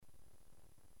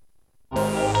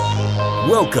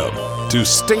Welcome to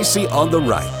Stacy on the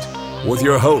Right with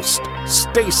your host,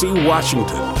 Stacy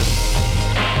Washington.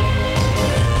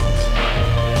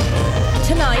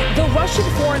 Tonight, the Russian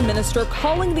foreign minister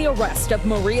calling the arrest of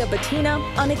Maria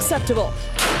Butina unacceptable.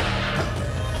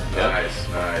 Nice.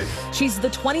 She's the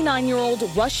 29-year-old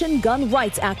Russian gun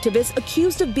rights activist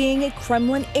accused of being a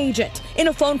Kremlin agent. In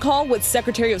a phone call with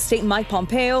Secretary of State Mike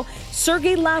Pompeo,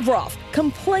 Sergei Lavrov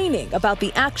complaining about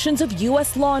the actions of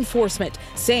U.S. law enforcement,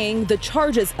 saying the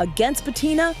charges against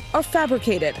Butina are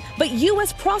fabricated. But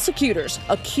U.S. prosecutors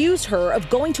accuse her of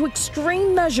going to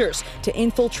extreme measures to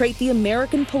infiltrate the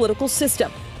American political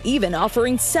system, even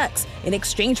offering sex in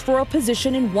exchange for a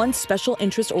position in one special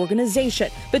interest organization.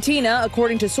 Butina,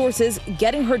 according to sources,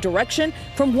 getting her direction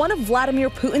from one of Vladimir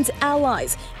Putin's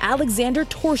allies, Alexander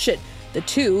Torshin, the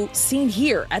two seen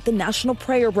here at the National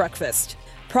Prayer Breakfast.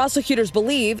 Prosecutors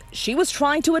believe she was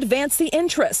trying to advance the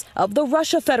interests of the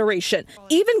Russia Federation,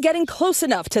 even getting close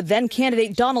enough to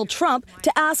then-candidate Donald Trump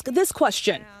to ask this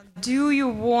question. Do you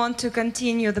want to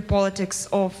continue the politics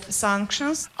of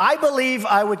sanctions? I believe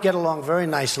I would get along very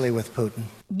nicely with Putin.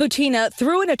 Butina,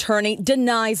 through an attorney,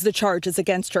 denies the charges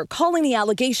against her, calling the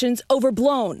allegations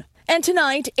overblown. And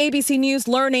tonight, ABC News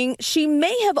learning she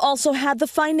may have also had the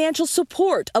financial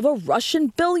support of a Russian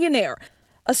billionaire.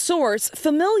 A source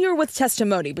familiar with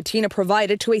testimony Butina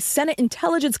provided to a Senate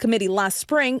Intelligence Committee last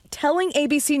spring telling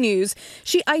ABC News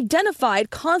she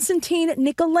identified Konstantin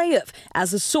Nikolaev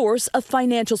as a source of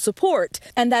financial support,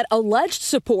 and that alleged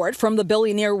support from the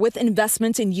billionaire with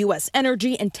investments in U.S.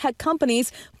 energy and tech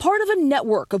companies, part of a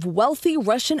network of wealthy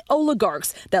Russian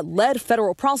oligarchs that led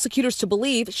federal prosecutors to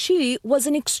believe she was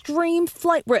an extreme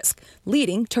flight risk,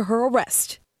 leading to her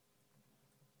arrest.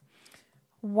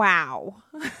 Wow.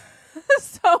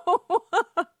 So,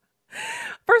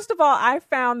 first of all, I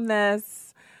found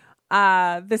this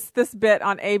bit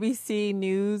on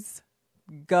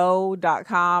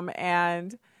abcnewsgo.com,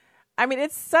 and I mean,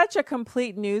 it's such a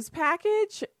complete news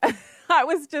package. I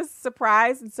was just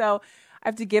surprised, and so I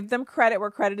have to give them credit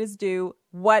where credit is due.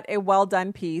 What a well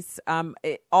done piece!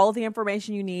 All the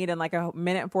information you need in like a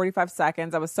minute and 45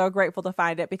 seconds. I was so grateful to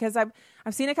find it because I've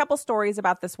seen a couple stories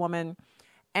about this woman.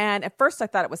 And at first I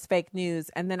thought it was fake news.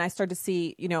 And then I started to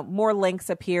see, more links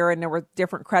appear, and there were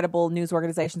different credible news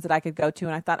organizations that I could go to.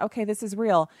 And I thought, okay, this is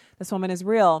real. This woman is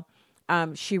real.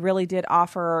 She really did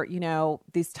offer,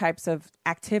 these types of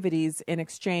activities in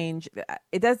exchange.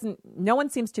 No one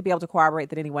seems to be able to corroborate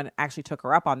that anyone actually took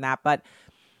her up on that. But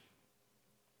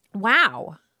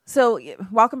wow. So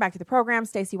welcome back to the program,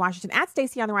 Stacy Washington, at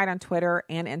Stacy on the Right on Twitter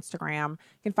and Instagram. You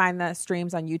can find the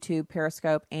streams on YouTube,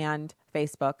 Periscope, and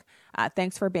Facebook.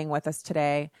 Thanks for being with us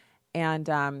today. And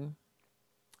I'm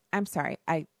sorry,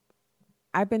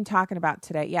 I've been talking about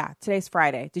today. Yeah, today's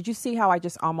Friday. Did you see how I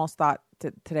just almost thought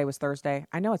today was Thursday?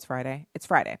 I know it's Friday. It's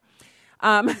Friday.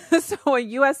 So a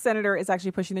U.S. senator is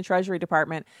actually pushing the Treasury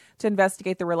Department to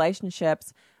investigate the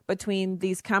relationships between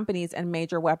these companies and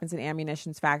major weapons and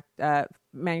ammunition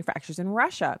manufacturers in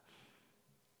Russia.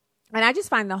 And I just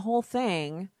find the whole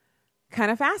thing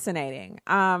kind of fascinating.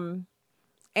 And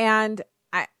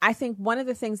I think one of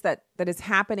the things that is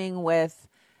happening with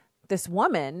this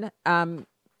woman,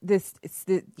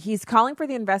 he's calling for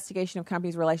the investigation of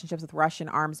companies' relationships with Russian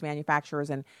arms manufacturers.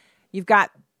 And you've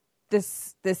got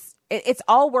it's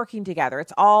all working together.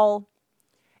 It's all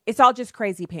just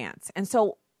crazy pants. And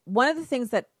so one of the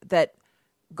things that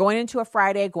going into a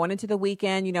Friday, going into the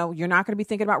weekend, you're not going to be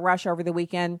thinking about Russia over the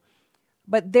weekend,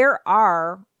 but there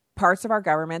are parts of our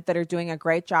government that are doing a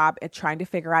great job at trying to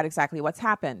figure out exactly what's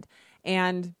happened.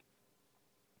 And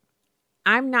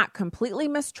I'm not completely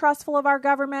mistrustful of our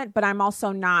government, but I'm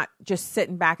also not just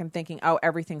sitting back and thinking, oh,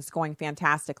 everything's going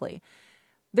fantastically.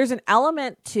 There's an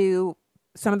element to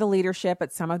some of the leadership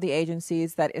at some of the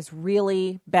agencies that is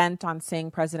really bent on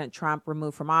seeing President Trump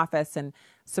removed from office and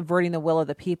subverting the will of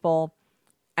the people.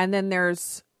 And then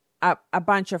there's a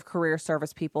bunch of career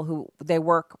service people who they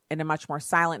work in a much more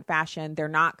silent fashion. They're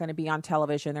not going to be on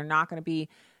television. They're not going to be,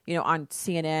 on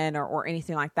CNN or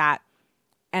anything like that.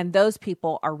 And those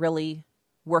people are really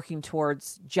working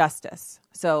towards justice.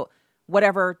 So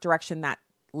whatever direction that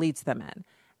leads them in.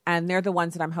 And they're the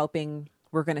ones that I'm hoping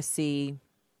we're going to see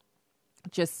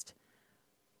just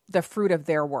the fruit of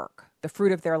their work, the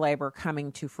fruit of their labor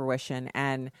coming to fruition.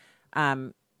 And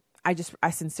I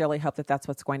sincerely hope that that's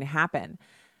what's going to happen.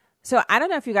 So I don't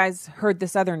know if you guys heard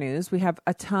this other news. We have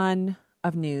a ton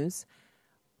of news.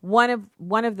 One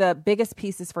of the biggest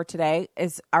pieces for today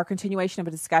is our continuation of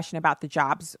a discussion about the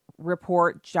jobs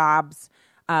report,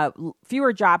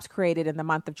 fewer jobs created in the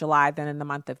month of July than in the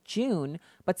month of June,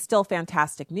 but still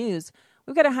fantastic news.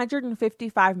 We've got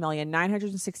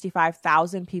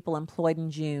 155,965,000 people employed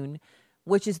in June,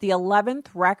 which is the 11th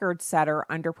record setter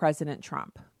under President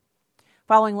Trump.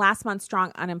 Following last month's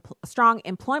strong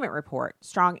employment report,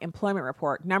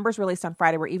 numbers released on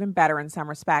Friday were even better in some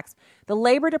respects. The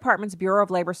Labor Department's Bureau of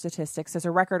Labor Statistics says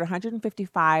a record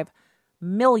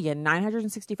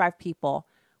 155,965,000 people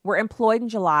were employed in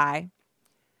July.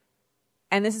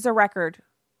 And this is a record,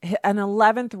 an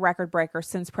 11th record breaker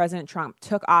since President Trump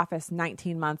took office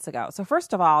 19 months ago. So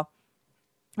first of all,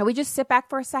 we just sit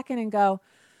back for a second and go,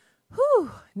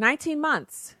 19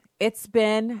 months. It's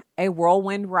been a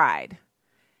whirlwind ride.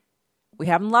 We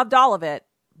haven't loved all of it,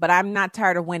 but I'm not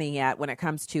tired of winning yet when it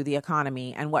comes to the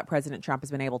economy and what President Trump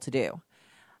has been able to do.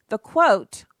 The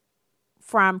quote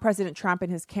from President Trump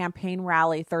in his campaign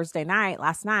rally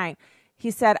last night, he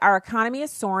said, "Our economy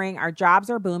is soaring, our jobs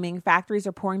are booming, factories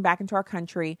are pouring back into our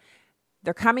country.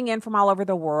 They're coming in from all over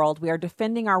the world. We are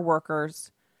defending our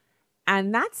workers."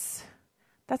 And that's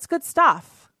good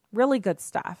stuff, really good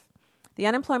stuff. The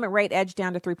unemployment rate edged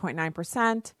down to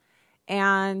 3.9%.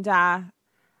 And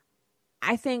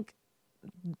I think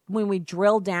when we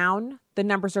drill down, the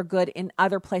numbers are good in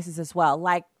other places as well.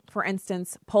 Like, for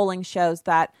instance, polling shows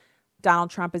that Donald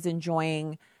Trump is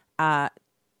enjoying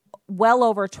well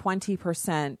over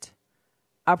 20%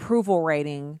 approval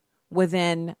rating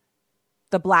within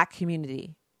the Black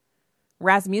community.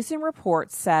 Rasmussen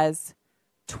Report says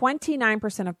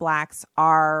 29% of Blacks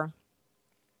are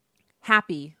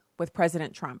happy with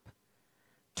President Trump.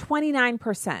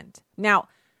 29%. Now,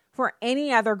 for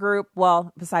any other group,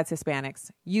 well, besides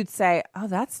Hispanics, you'd say, oh,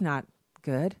 that's not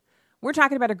good. We're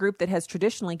talking about a group that has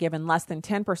traditionally given less than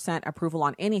 10% approval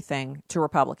on anything to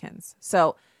Republicans.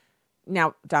 So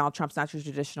now Donald Trump's not your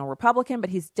traditional Republican,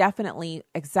 but he's definitely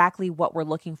exactly what we're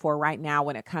looking for right now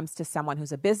when it comes to someone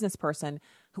who's a business person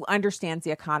who understands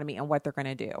the economy and what they're going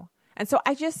to do. And so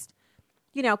I just,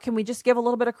 can we just give a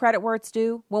little bit of credit where it's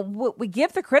due? Well, we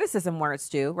give the criticism where it's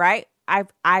due, right?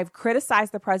 I've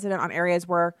criticized the president on areas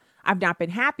where I've not been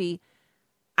happy.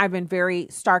 I've been very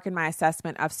stark in my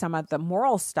assessment of some of the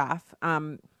moral stuff,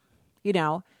 But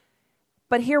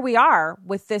here we are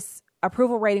with this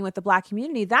approval rating with the Black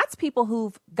community. That's people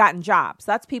who've gotten jobs.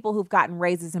 That's people who've gotten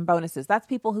raises and bonuses. That's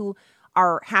people who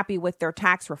are happy with their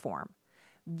tax reform.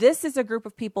 This is a group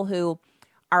of people who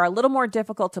are a little more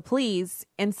difficult to please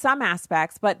in some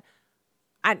aspects, but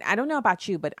I don't know about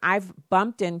you, but I've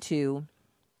bumped into,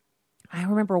 I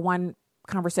remember one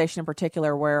conversation in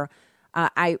particular where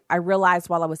I realized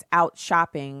while I was out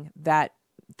shopping that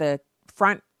the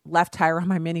front left tire on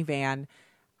my minivan,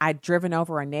 I'd driven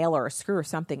over a nail or a screw or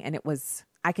something, and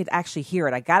I could actually hear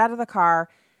it. I got out of the car,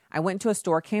 I went to a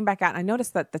store, came back out, and I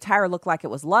noticed that the tire looked like it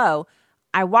was low.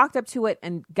 I walked up to it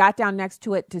and got down next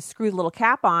to it to screw the little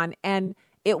cap on, and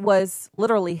it was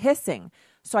literally hissing.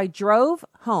 So I drove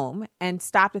home and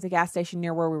stopped at the gas station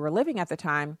near where we were living at the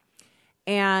time.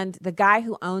 And the guy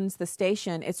who owns the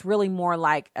station, it's really more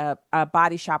like a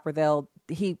body shop where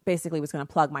he basically was going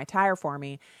to plug my tire for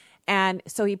me. And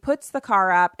so he puts the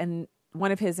car up and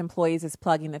one of his employees is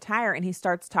plugging the tire and he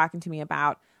starts talking to me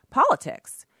about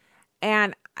politics.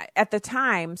 And at the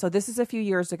time, so this is a few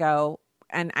years ago,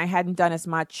 and I hadn't done as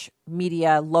much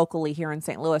media locally here in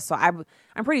St. Louis. So I'm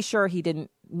pretty sure he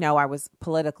didn't know I was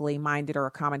politically minded or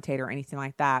a commentator or anything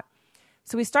like that.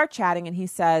 So we start chatting and he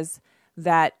says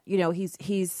that,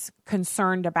 he's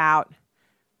concerned about,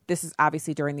 this is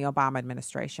obviously during the Obama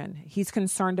administration. He's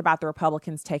concerned about the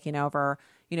Republicans taking over.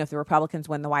 If the Republicans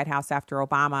win the White House after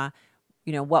Obama,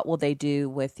 what will they do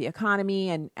with the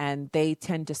economy? And they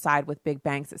tend to side with big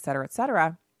banks, et cetera, et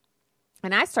cetera.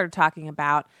 And I started talking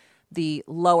about the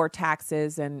lower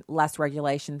taxes and less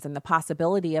regulations, and the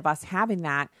possibility of us having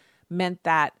that meant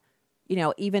that,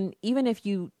 even if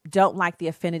you don't like the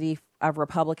affinity of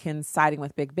Republicans siding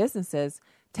with big businesses,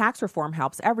 tax reform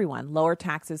helps everyone. Lower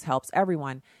taxes helps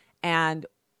everyone, and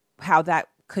how that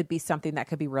could be something that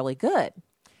could be really good.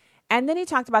 And then he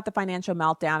talked about the financial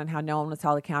meltdown and how no one was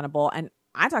held accountable. And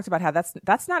I talked about how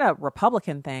that's not a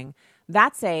Republican thing.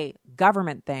 That's a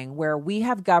government thing where we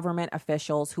have government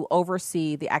officials who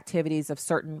oversee the activities of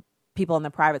certain people in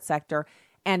the private sector,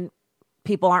 and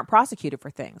people aren't prosecuted for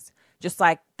things. Just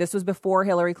like this was before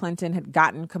Hillary Clinton had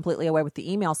gotten completely away with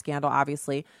the email scandal,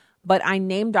 obviously. But I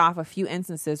named off a few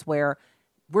instances where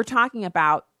we're talking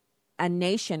about a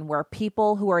nation where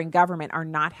people who are in government are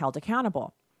not held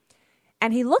accountable.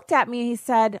 And he looked at me and he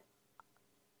said,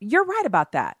 "You're right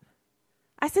about that."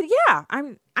 I said, "Yeah,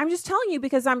 I'm just telling you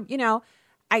because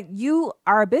you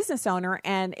are a business owner,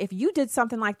 and if you did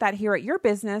something like that here at your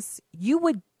business,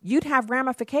 you'd have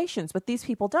ramifications, but these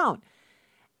people don't."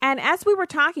 And as we were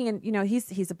talking, and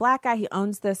he's a black guy. He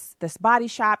owns this body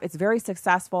shop. It's very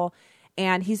successful,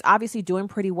 and he's obviously doing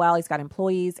pretty well. He's got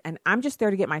employees, and I'm just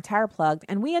there to get my tire plugged.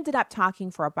 And we ended up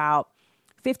talking for about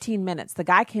 15 minutes. The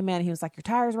guy came in. He was like, "Your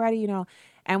tire's ready,"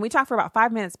 and we talked for about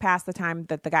 5 minutes past the time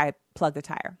that the guy plugged the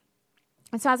tire.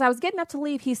 And so as I was getting up to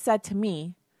leave, he said to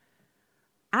me,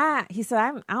 I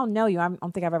don't know you. I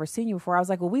don't think I've ever seen you before. I was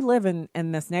like, "Well, we live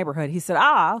in this neighborhood." He said,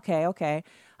 okay.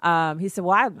 He said,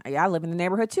 "Well, I live in the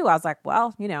neighborhood too." I was like,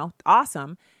 "Well,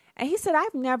 awesome." And he said,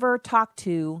 "I've never talked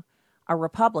to a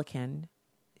Republican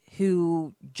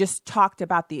who just talked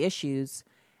about the issues."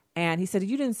 And he said,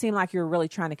 "You didn't seem like you were really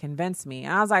trying to convince me."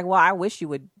 And I was like, "Well, I wish you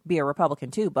would be a Republican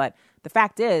too. But the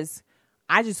fact is,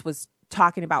 I just was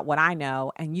talking about what I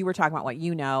know, and you were talking about what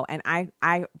you know, and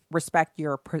I respect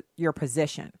your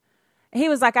position." And he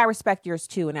was like, "I respect yours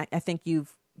too, and I think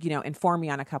you've informed me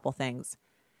on a couple things."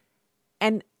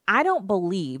 And I don't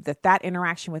believe that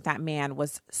interaction with that man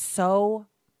was so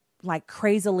like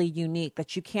crazily unique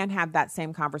that you can't have that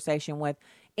same conversation with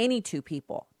any two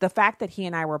people. The fact that he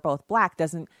and I were both black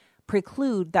doesn't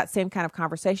preclude that same kind of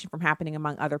conversation from happening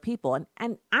among other people.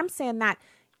 And I'm saying that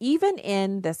even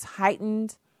in this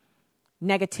heightened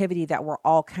negativity that we're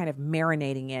all kind of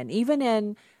marinating in, even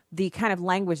in the kind of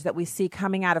language that we see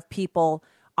coming out of people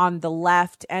on the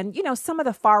left and, some of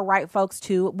the far right folks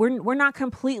too, we're not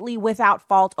completely without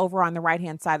fault over on the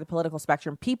right-hand side of the political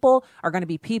spectrum. People are going to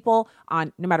be people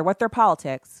on no matter what their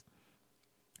politics.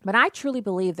 But I truly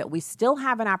believe that we still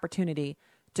have an opportunity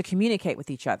to communicate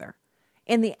with each other.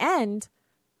 In the end,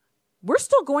 we're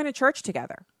still going to church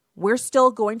together. We're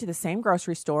still going to the same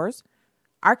grocery stores.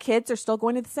 Our kids are still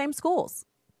going to the same schools.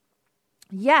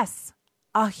 Yes,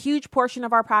 a huge portion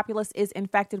of our populace is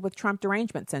infected with Trump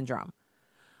derangement syndrome.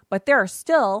 But there are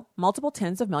still multiple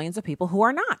tens of millions of people who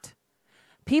are not.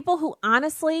 People who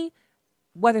honestly,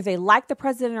 whether they like the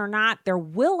president or not, they're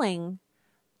willing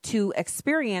to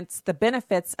experience the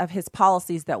benefits of his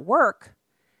policies that work.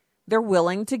 They're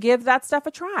willing to give that stuff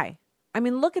a try. I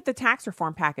mean, look at the tax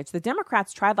reform package. The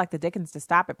Democrats tried like the dickens to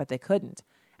stop it, but they couldn't.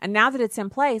 And now that it's in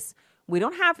place, we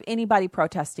don't have anybody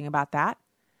protesting about that.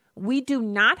 We do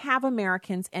not have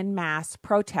Americans en masse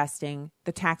protesting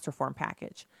the tax reform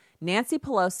package. Nancy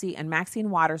Pelosi and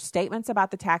Maxine Waters' statements about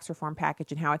the tax reform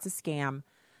package and how it's a scam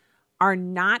are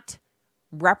not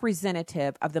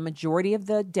representative of the majority of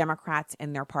the Democrats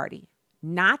in their party.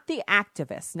 Not the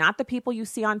activists, not the people you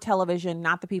see on television,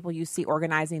 not the people you see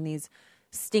organizing these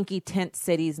stinky tent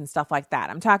cities and stuff like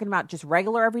that. I'm talking about just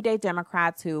regular everyday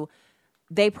Democrats who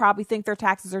they probably think their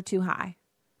taxes are too high.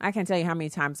 I can't tell you how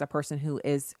many times a person who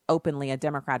is openly a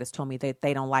Democrat has told me that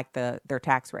they don't like their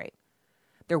tax rate.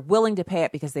 They're willing to pay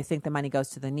it because they think the money goes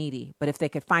to the needy. But if they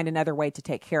could find another way to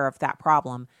take care of that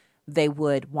problem, they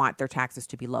would want their taxes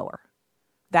to be lower.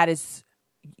 That is,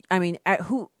 I mean,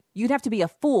 you'd have to be a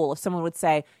fool if someone would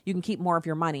say you can keep more of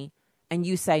your money and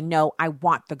you say, "No, I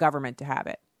want the government to have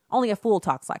it." Only a fool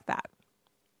talks like that.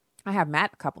 I have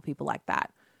met a couple people like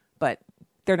that, but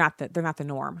they're not the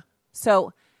norm.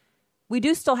 So we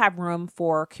do still have room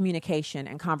for communication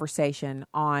and conversation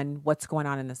on what's going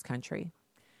on in this country.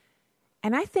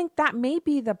 And I think that may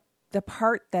be the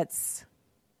part that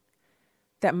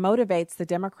motivates the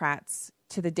Democrats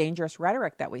to the dangerous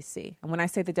rhetoric that we see. And when I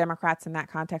say the Democrats in that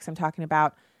context, I'm talking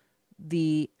about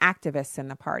the activists in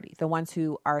the party, the ones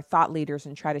who are thought leaders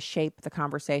and try to shape the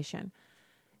conversation.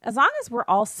 As long as we're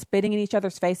all spitting in each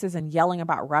other's faces and yelling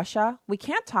about Russia, we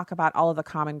can't talk about all of the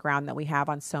common ground that we have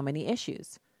on so many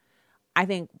issues. I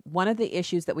think one of the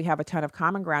issues that we have a ton of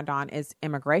common ground on is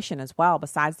immigration as well,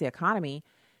 besides the economy.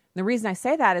 And the reason I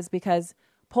say that is because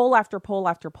poll after poll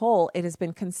after poll, it has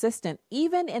been consistent,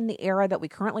 even in the era that we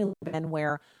currently live in,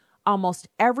 where almost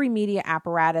every media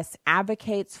apparatus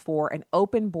advocates for an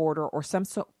open border or some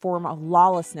form of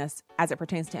lawlessness as it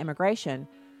pertains to immigration.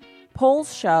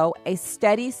 Polls show a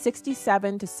steady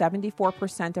 67 to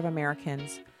 74% of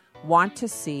Americans want to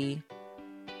see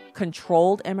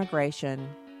controlled immigration,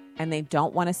 and they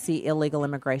don't want to see illegal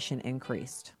immigration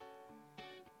increased.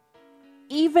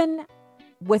 Even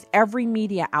with every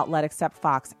media outlet except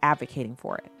Fox advocating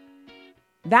for it.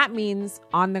 That means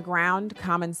on the ground,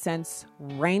 common sense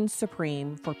reigns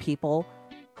supreme for people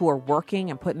who are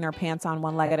working and putting their pants on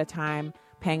one leg at a time,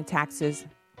 paying taxes,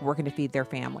 working to feed their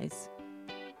families.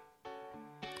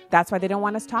 That's why they don't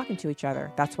want us talking to each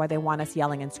other. That's why they want us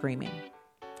yelling and screaming.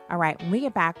 All right, when we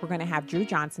get back, we're going to have Drew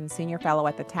Johnson, Senior Fellow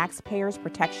at the Taxpayers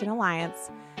Protection Alliance.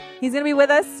 He's going to be with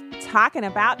us talking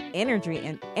about energy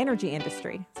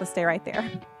industry. So stay right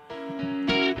there.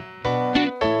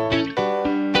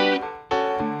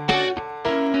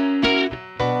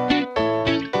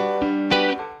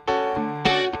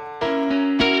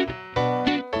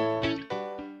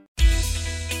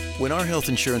 health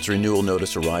insurance renewal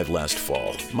notice arrived last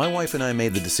fall, my wife and I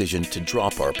made the decision to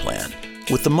drop our plan.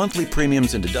 With the monthly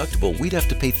premiums and deductible, we'd have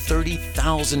to pay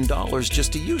 $30,000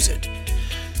 just to use it.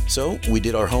 So we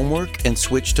did our homework and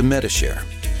switched to Medi-Share.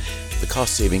 The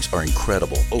cost savings are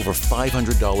incredible, over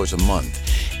 $500 a month,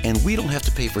 and we don't have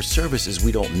to pay for services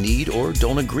we don't need or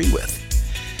don't agree with.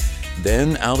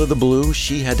 Then, out of the blue,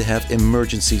 she had to have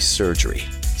emergency surgery.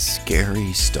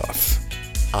 Scary stuff.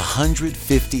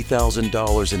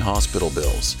 $150,000 in hospital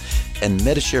bills, and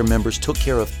Medi-Share members took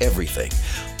care of everything.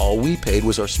 All we paid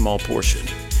was our small portion.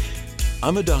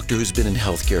 I'm a doctor who's been in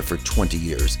healthcare for 20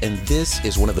 years, and this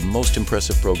is one of the most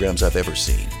impressive programs I've ever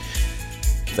seen.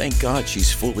 Thank God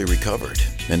she's fully recovered,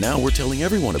 and now we're telling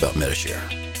everyone about Medi-Share.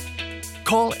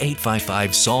 Call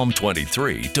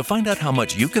 855-PSALM-23 to find out how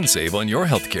much you can save on your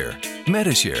healthcare.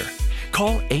 Medi-Share.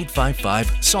 Call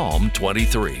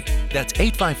 855-PSALM-23. That's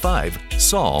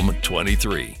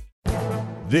 855-PSALM-23.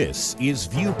 This is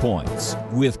Viewpoints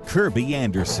with Kirby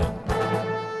Anderson.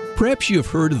 Perhaps you've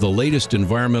heard of the latest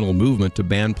environmental movement to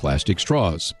ban plastic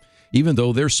straws. Even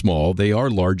though they're small, they are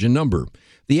large in number.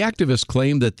 The activists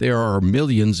claim that there are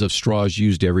millions of straws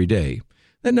used every day.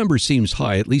 That number seems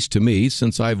high, at least to me,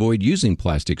 since I avoid using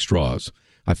plastic straws.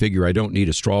 I figure I don't need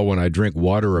a straw when I drink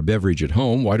water or beverage at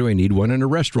home. Why do I need one in a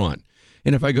restaurant?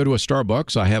 And if I go to a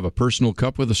Starbucks, I have a personal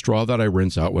cup with a straw that I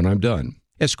rinse out when I'm done.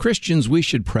 As Christians, we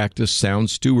should practice sound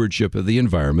stewardship of the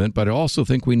environment, but I also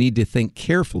think we need to think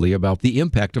carefully about the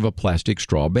impact of a plastic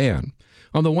straw ban.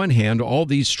 On the one hand, all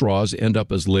these straws end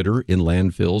up as litter in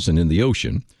landfills and in the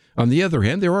ocean. On the other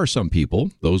hand, there are some people,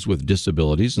 those with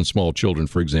disabilities and small children,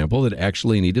 for example, that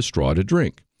actually need a straw to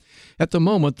drink. At the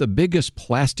moment, the biggest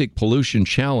plastic pollution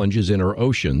challenge is in our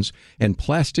oceans, and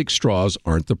plastic straws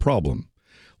aren't the problem.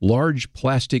 Large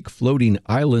plastic floating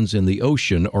islands in the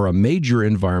ocean are a major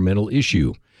environmental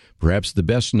issue. Perhaps the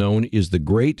best known is the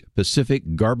Great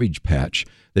Pacific Garbage Patch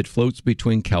that floats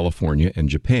between California and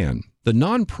Japan. The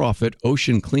nonprofit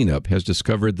Ocean Cleanup has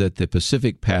discovered that the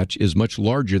Pacific Patch is much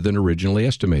larger than originally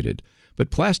estimated. But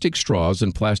plastic straws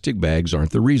and plastic bags aren't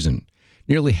the reason.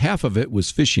 Nearly half of it was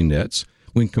fishing nets.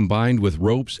 When combined with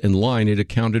ropes and line, it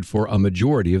accounted for a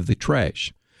majority of the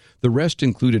trash. The rest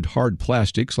included hard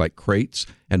plastics like crates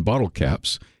and bottle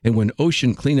caps, and when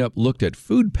Ocean Cleanup looked at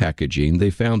food packaging, they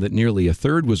found that nearly a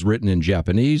third was written in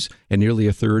Japanese and nearly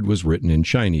a third was written in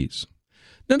Chinese.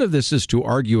 None of this is to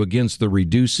argue against the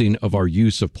reducing of our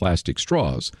use of plastic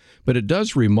straws, but it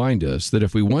does remind us that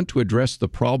if we want to address the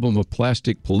problem of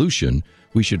plastic pollution,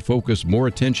 we should focus more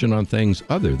attention on things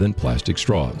other than plastic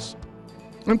straws.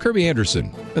 I'm Kirby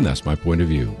Anderson, and that's my point of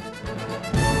view.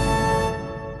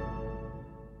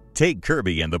 Take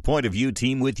Kirby and the Point of View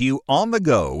team with you on the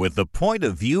go with the Point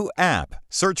of View app.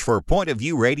 Search for Point of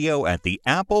View Radio at the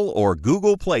Apple or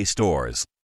Google Play stores.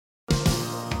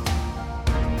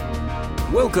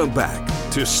 Welcome back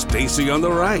to Stacy on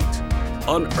the Right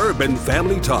on Urban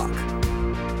Family Talk.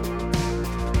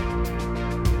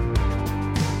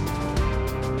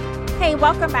 Hey,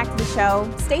 welcome back to the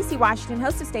show. Stacy Washington,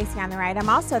 host of Stacy on the Right. I'm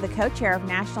also the co-chair of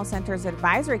National Center's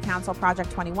Advisory Council,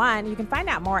 Project 21. You can find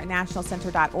out more at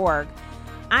nationalcenter.org.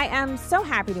 I am so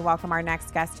happy to welcome our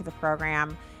next guest to the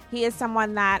program. He is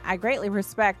someone that I greatly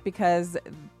respect because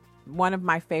one of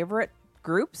my favorite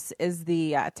groups is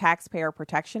the Taxpayer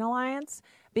Protection Alliance,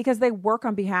 because they work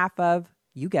on behalf of,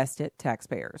 you guessed it,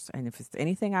 taxpayers. And if it's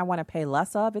anything I want to pay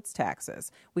less of, it's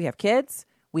taxes. We have kids.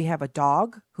 We have a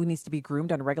dog who needs to be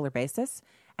groomed on a regular basis.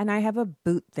 And I have a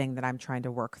boot thing that I'm trying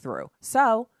to work through.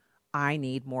 So I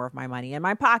need more of my money in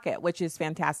my pocket, which is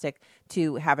fantastic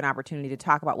to have an opportunity to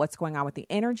talk about what's going on with the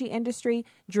energy industry.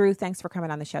 Drew, thanks for coming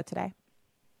on the show today.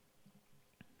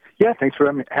 Yeah, thanks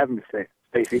for having me,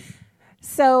 Stacey.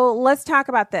 So let's talk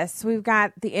about this. We've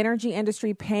got the energy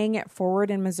industry paying it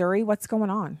forward in Missouri. What's going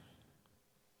on?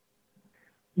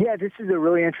 Yeah, this is a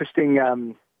really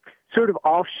interesting sort of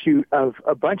offshoot of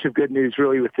a bunch of good news,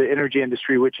 really, with the energy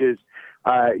industry, which is,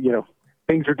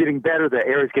 things are getting better. The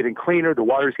air is getting cleaner. The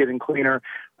water is getting cleaner.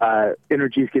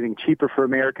 Energy is getting cheaper for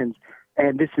Americans.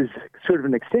 And this is sort of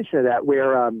an extension of that,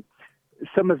 where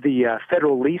some of the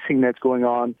federal leasing that's going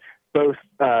on, both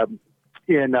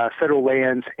in federal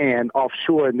lands and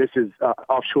offshore, and this is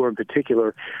offshore in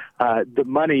particular, the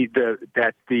money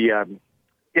that the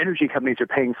energy companies are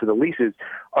paying for the leases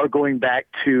are going back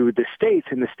to the states,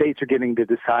 and the states are getting to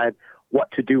decide what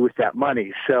to do with that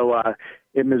money. So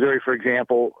in Missouri, for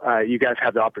example, you guys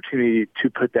have the opportunity to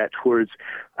put that towards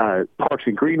parks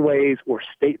and greenways or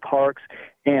state parks,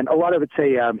 and a lot of it's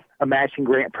a matching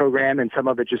grant program, and some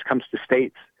of it just comes to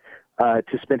states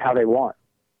to spend how they want.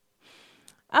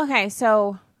 Okay,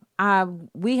 so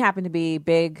we happen to be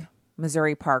big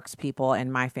Missouri Parks people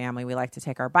in my family. We like to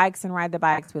take our bikes and ride the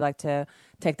bikes. We like to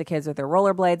take the kids with their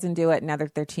rollerblades and do it. Now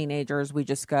that they're teenagers, we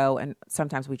just go, and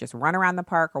sometimes we just run around the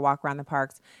park or walk around the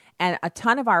parks. And a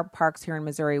ton of our parks here in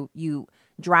Missouri, you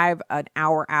drive an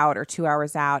hour out or 2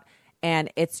 hours out,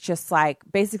 and it's just like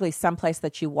basically someplace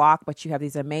that you walk, but you have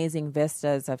these amazing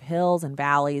vistas of hills and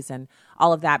valleys and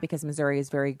all of that, because Missouri is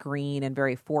very green and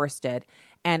very forested.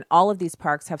 And all of these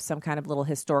parks have some kind of little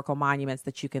historical monuments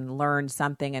that you can learn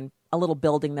something, and a little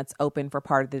building that's open for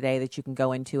part of the day that you can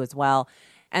go into as well.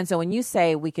 And so when you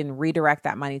say we can redirect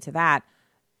that money to that,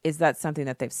 is that something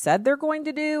that they've said they're going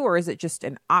to do, or is it just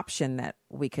an option that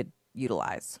we could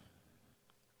utilize?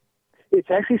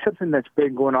 It's actually something that's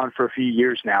been going on for a few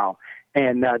years now,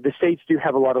 and the states do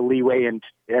have a lot of leeway in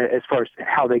as far as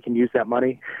how they can use that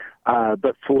money.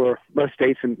 But for most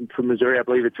states, and for Missouri, I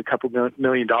believe it's a couple $1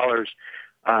 million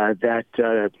that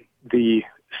the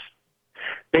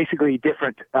basically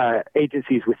different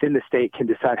agencies within the state can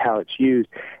decide how it's used.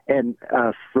 And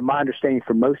from my understanding,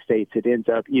 for most states, it ends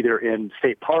up either in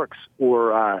state parks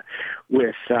or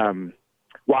with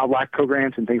wildlife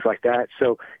programs and things like that.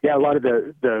 So, yeah, a lot of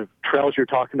the trails you're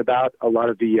talking about, a lot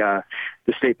of the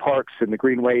state parks and the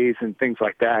greenways and things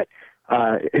like that,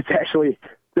 it's actually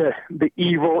the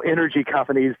evil energy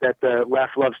companies that the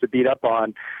left loves to beat up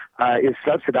on is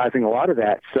subsidizing a lot of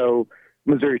that. So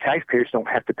Missouri taxpayers don't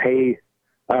have to pay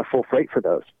full freight for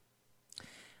those.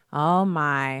 Oh,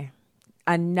 my.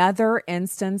 Another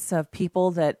instance of people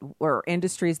that were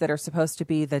industries that are supposed to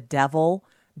be the devil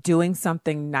doing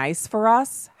something nice for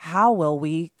us. How will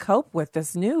we cope with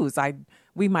this news?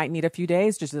 We might need a few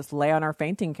days to just lay on our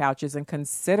fainting couches and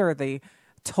consider the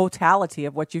totality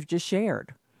of what you've just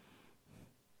shared.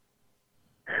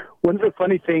 One of the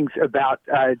funny things about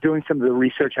doing some of the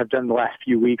research I've done the last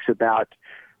few weeks about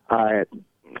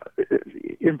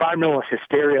environmental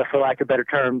hysteria, for lack of better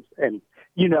terms, and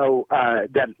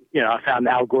I found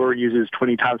Al Gore uses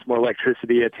 20 times more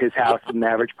electricity at his house than the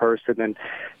average person, and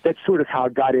that's sort of how I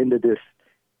got into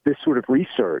this sort of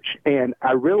research. And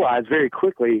I realized very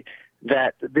quickly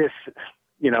that this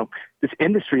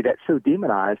industry that's so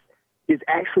demonized is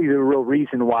actually the real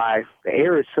reason why the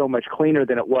air is so much cleaner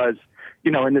than it was,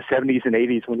 in the 70s and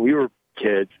 80s when we were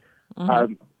kids.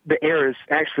 Mm-hmm. The air is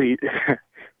actually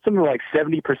something like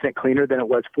 70% cleaner than it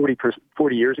was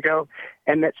 40 years ago.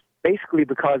 And that's basically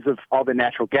because of all the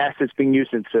natural gas that's being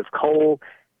used instead of coal,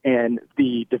 and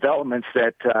the developments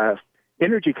that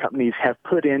energy companies have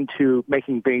put into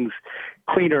making things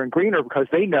cleaner and greener, because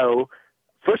they know,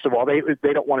 first of all, they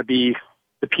don't want to be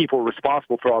the people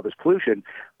responsible for all this pollution,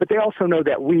 but they also know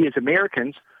that we as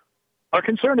Americans are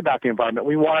concerned about the environment.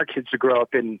 We want our kids to grow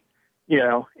up in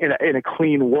a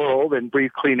clean world and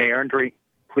breathe clean air and drink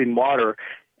clean water.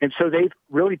 And so they've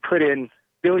really put in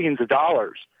billions of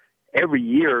dollars every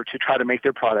year to try to make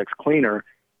their products cleaner.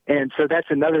 And so that's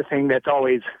another thing that's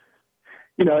always,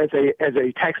 as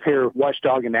a taxpayer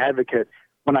watchdog and advocate,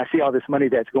 when I see all this money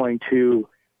that's going to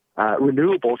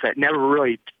renewables that never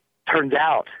really turns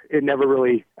out, it never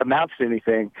really amounts to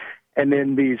anything. And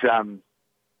then these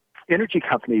energy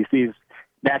companies, these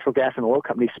natural gas and oil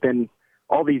companies, spend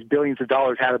all these billions of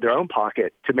dollars out of their own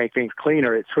pocket to make things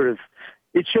cleaner. It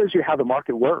shows you how the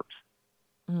market works.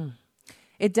 Mm.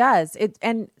 It does.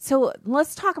 And so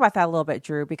let's talk about that a little bit,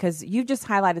 Drew, because you just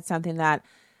highlighted something that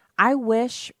I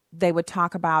wish they would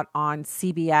talk about on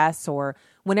CBS, or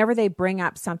whenever they bring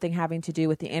up something having to do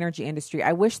with the energy industry.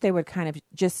 I wish they would kind of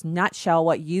just nutshell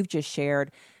what you've just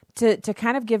shared to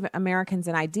kind of give Americans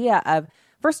an idea of,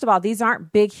 first of all, these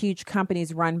aren't big, huge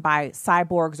companies run by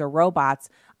cyborgs or robots.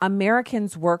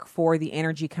 Americans work for the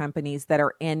energy companies that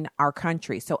are in our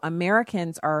country. So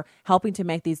Americans are helping to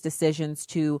make these decisions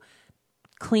to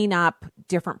clean up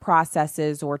different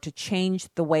processes or to change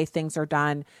the way things are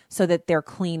done so that they're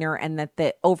cleaner, and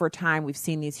that over time we've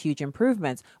seen these huge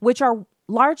improvements, which are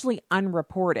largely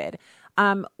unreported.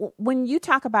 When you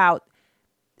talk about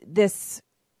this,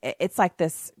 it's like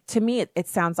this, to me, it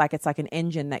sounds like it's like an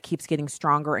engine that keeps getting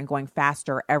stronger and going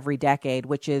faster every decade,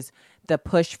 which is the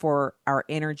push for our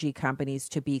energy companies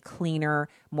to be cleaner,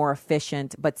 more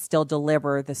efficient, but still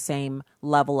deliver the same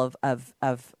level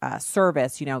of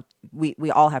service.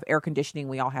 We all have air conditioning,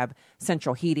 we all have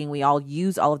central heating, we all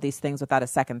use all of these things without a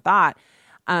second thought.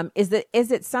 Is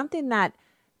it something that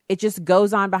it just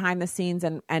goes on behind the scenes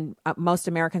and most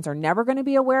Americans are never going to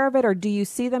be aware of it? Or do you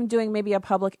see them doing maybe a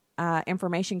public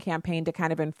information campaign to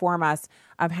kind of inform us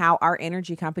of how our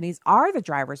energy companies are the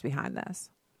drivers behind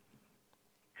this?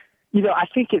 I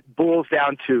think it boils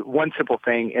down to one simple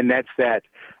thing, and that's that,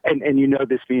 and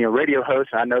this being a radio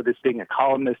host, I know this being a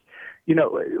columnist,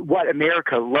 what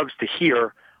America loves to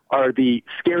hear are the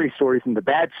scary stories and the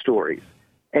bad stories.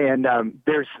 And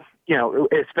there's,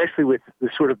 especially with the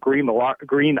sort of green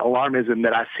alarmism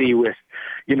that I see with,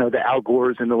 the Al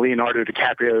Gores and the Leonardo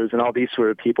DiCaprios and all these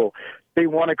sort of people, they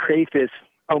want to create this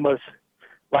almost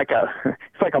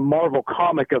it's like a Marvel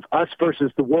comic of us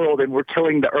versus the world, and we're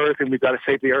killing the earth and we've got to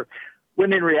save the earth.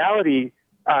 When in reality,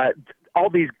 all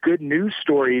these good news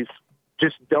stories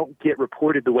just don't get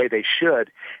reported the way they should.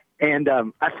 And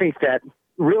I think that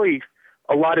really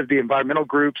a lot of the environmental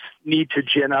groups need to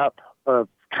gin up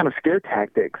kind of scare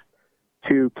tactics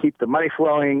to keep the money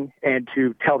flowing and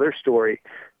to tell their story.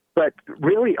 But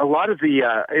really, a lot of the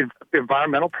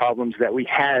environmental problems that we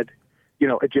had,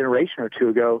 a generation or two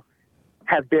ago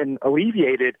have been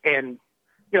alleviated. And,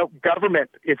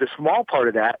 government is a small part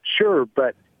of that, sure,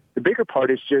 but the bigger part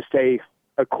is just a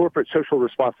corporate social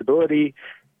responsibility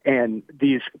and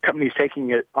these companies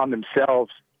taking it on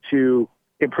themselves to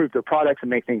improve their products and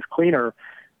make things cleaner,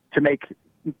 to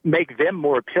make them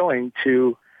more appealing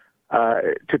to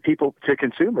people, to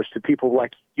consumers, to people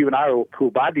like you and I who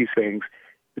buy these things.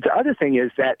 But the other thing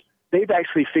is that they've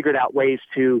actually figured out ways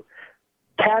to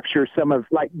capture some of,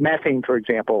 like methane, for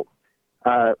example.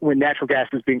 When natural gas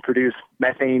is being produced,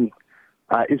 methane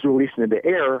is released into the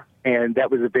air, and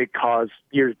that was a big cause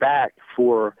years back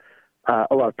for a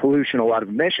lot of pollution, a lot of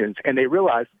emissions. And they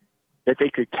realized that they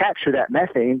could capture that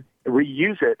methane,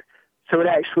 reuse it, so it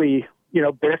actually,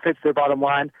 benefits their bottom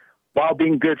line while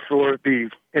being good for the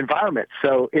environment.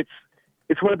 So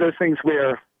it's one of those things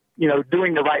where,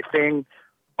 doing the right thing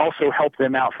also helps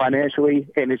them out financially,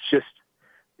 and it's just,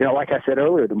 like I said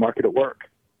earlier, the market at work.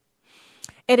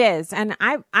 It is. And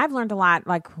I've learned a lot,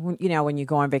 like, when you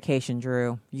go on vacation,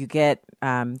 Drew, you get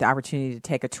the opportunity to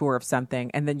take a tour of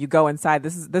something, and then you go inside.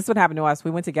 This is what happened to us.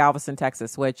 We went to Galveston,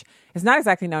 Texas, which is not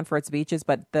exactly known for its beaches,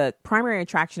 but the primary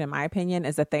attraction, in my opinion,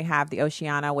 is that they have the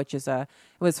Oceana, which is it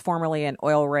was formerly an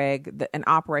oil rig, an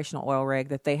operational oil rig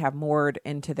that they have moored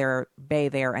into their bay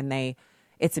there, and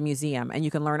it's a museum, and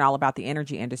you can learn all about the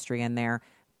energy industry in there,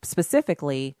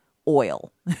 specifically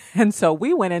oil. And so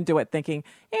we went into it thinking,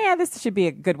 this should be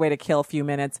a good way to kill a few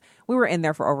minutes. We were in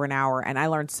there for over an hour, and I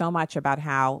learned so much about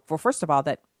how, well, first of all,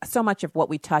 that so much of what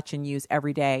we touch and use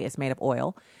every day is made of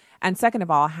oil. And second of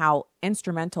all, how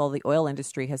instrumental the oil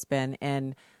industry has been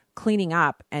in cleaning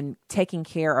up and taking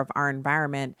care of our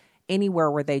environment.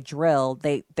 Anywhere where they drill,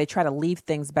 they try to leave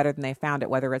things better than they found it,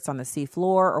 whether it's on the sea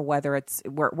floor or whether it's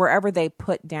wherever they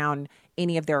put down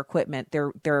any of their equipment.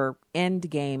 Their end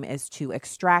game is to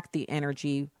extract the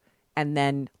energy and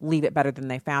then leave it better than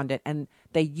they found it. And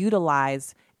they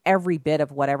utilize every bit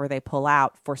of whatever they pull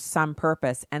out for some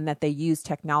purpose, and that they use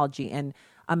technology in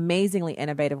amazingly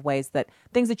innovative ways, that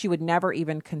things that you would never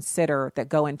even consider that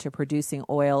go into producing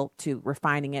oil, to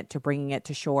refining it, to bringing it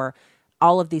to shore.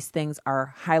 All of these things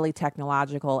are highly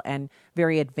technological and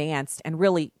very advanced, and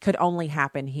really could only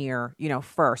happen here,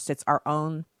 first. It's our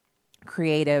own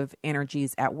creative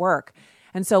energies at work.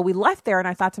 And so we left there, and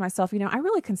I thought to myself, I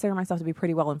really consider myself to be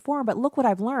pretty well informed, but look what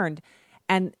I've learned.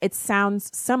 And it sounds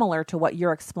similar to what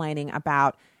you're explaining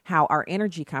about how our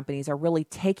energy companies are really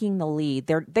taking the lead.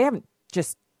 They haven't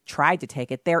just tried to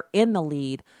take it. They're in the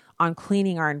lead on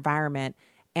cleaning our environment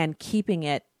and keeping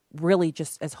it really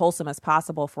just as wholesome as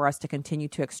possible for us to continue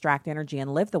to extract energy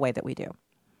and live the way that we do.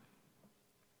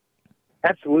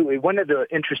 Absolutely. One of the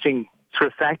interesting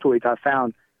sort of factoids I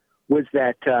found was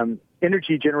that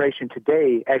energy generation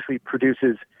today actually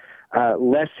produces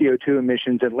less CO2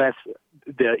 emissions and less.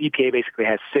 The EPA basically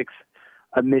has 6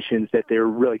 emissions that they're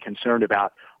really concerned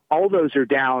about. All those are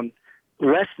down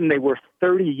less than they were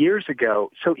 30 years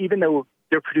ago. So even though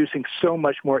they're producing so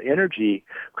much more energy,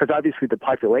 because obviously the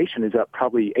population is up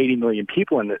probably 80 million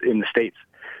people in the States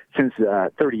since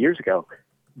 30 years ago.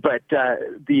 But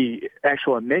the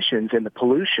actual emissions and the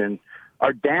pollution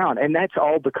are down. And that's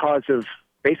all because of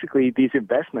basically these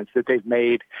investments that they've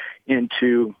made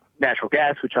into natural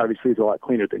gas, which obviously is a lot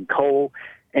cleaner than coal,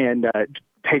 and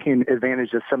taking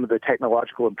advantage of some of the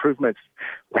technological improvements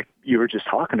like you were just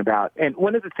talking about. And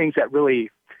one of the things that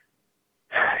really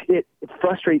it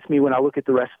frustrates me when I look at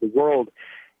the rest of the world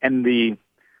and the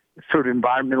sort of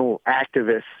environmental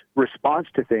activist response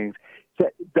to things,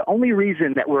 that the only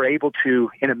reason that we're able to,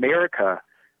 in America,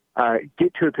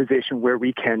 get to a position where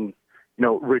we can,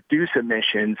 reduce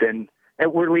emissions, and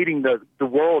we're leading the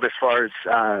world as far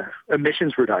as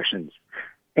emissions reductions.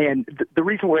 And the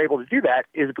reason we're able to do that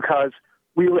is because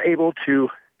we were able to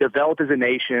develop as a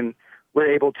nation.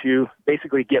 We're able to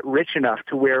basically get rich enough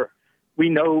to where we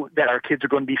know that our kids are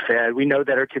going to be fed. We know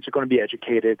that our kids are going to be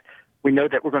educated. We know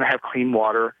that we're going to have clean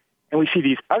water. And we see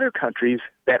these other countries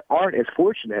that aren't as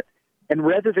fortunate. And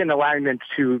rather than allowing them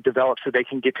to develop so they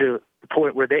can get to the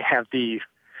point where they have the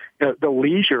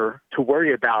leisure to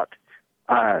worry about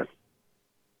how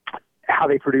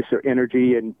they produce their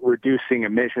energy and reducing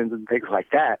emissions and things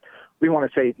like that. We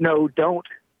want to say, no, don't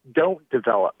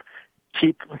develop.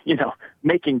 Keep,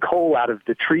 making coal out of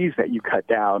the trees that you cut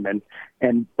down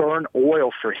and burn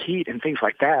oil for heat and things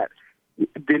like that.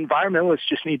 The environmentalists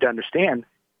just need to understand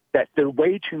that the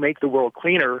way to make the world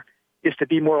cleaner is to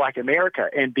be more like America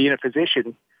and be in a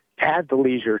position to have the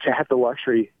leisure, to have the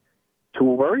luxury to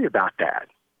worry about that.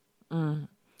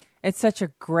 It's such a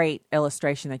great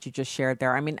illustration that you just shared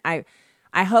there. I mean, I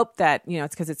hope that,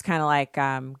 it's because it's kind of like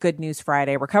Good News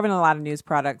Friday. We're covering a lot of news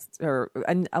products or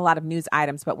a lot of news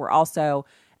items, but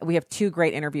we have two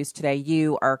great interviews today.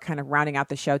 You are kind of rounding out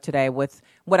the show today with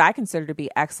what I consider to be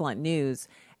excellent news.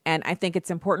 And I think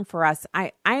it's important for us.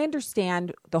 I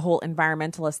understand the whole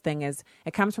environmentalist thing is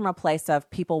it comes from a place of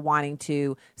people wanting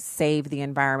to save the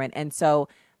environment. And so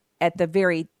at the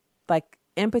very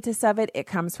impetus of it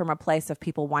comes from a place of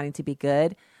people wanting to be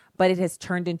good, but it has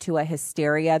turned into a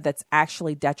hysteria that's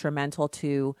actually detrimental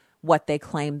to what they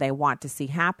claim they want to see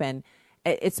happen.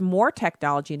 It's more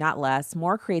technology, not less,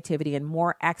 more creativity and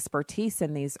more expertise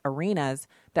in these arenas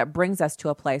that brings us to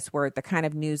a place where the kind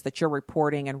of news that you're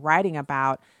reporting and writing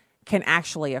about can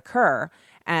actually occur.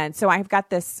 And so I've got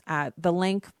this, the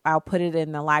link, I'll put it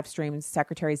in the live stream.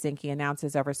 Secretary Zinke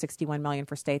announces over $61 million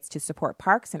for states to support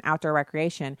parks and outdoor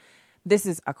recreation. This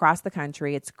is across the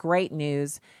country. It's great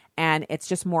news, and it's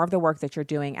just more of the work that you're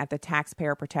doing at the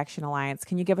Taxpayer Protection Alliance.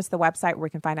 Can you give us the website where we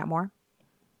can find out more?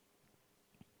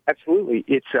 Absolutely.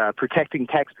 It's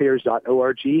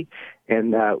protectingtaxpayers.org,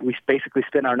 and we basically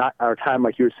spend our time,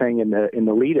 like you were saying in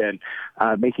the lead-in,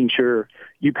 making sure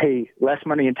you pay less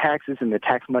money in taxes, and the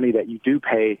tax money that you do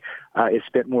pay is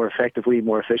spent more effectively,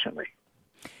 more efficiently.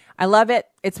 I love it.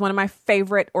 It's one of my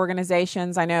favorite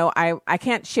organizations. I know I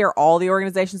can't share all the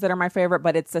organizations that are my favorite,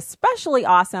 but it's especially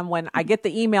awesome when I get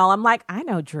the email. I'm like, I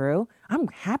know Drew. I'm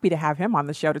happy to have him on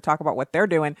the show to talk about what they're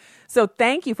doing. So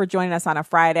thank you for joining us on a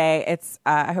Friday.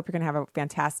 I hope you're going to have a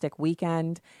fantastic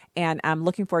weekend, and I'm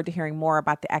looking forward to hearing more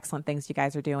about the excellent things you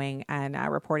guys are doing and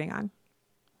reporting on.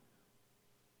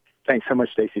 Thanks so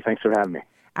much, Stacey. Thanks for having me.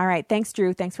 All right. Thanks,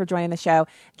 Drew. Thanks for joining the show.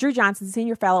 Drew Johnson,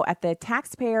 Senior Fellow at the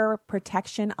Taxpayer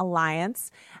Protection Alliance.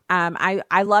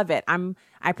 I love it.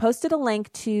 I posted a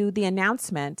link to the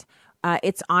announcement.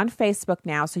 It's on Facebook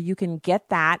now, so you can get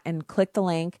that and click the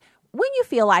link when you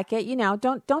feel like it.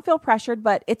 Don't feel pressured,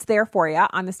 but it's there for you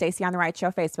on the Stacey on the Right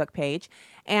Show Facebook page.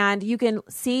 And you can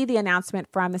see the announcement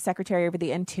from the Secretary of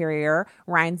the Interior,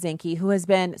 Ryan Zinke, who has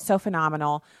been so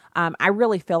phenomenal. I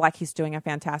really feel like he's doing a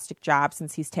fantastic job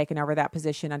since he's taken over that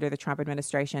position under the Trump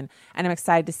administration. And I'm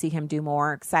excited to see him do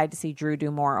more, excited to see Drew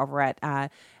do more over at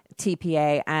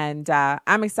TPA. And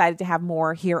I'm excited to have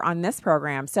more here on this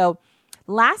program. So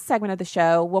last segment of the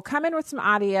show, we'll come in with some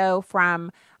audio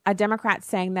from a Democrat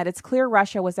saying that it's clear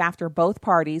Russia was after both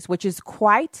parties, which is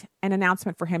quite an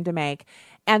announcement for him to make.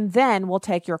 And then we'll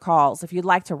take your calls. If you'd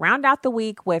like to round out the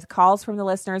week with calls from the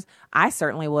listeners, I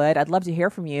certainly would. I'd love to hear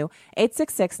from you.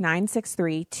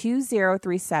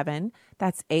 866-963-2037.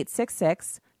 That's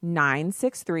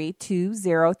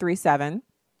 866-963-2037.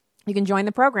 You can join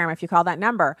the program if you call that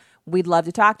number. We'd love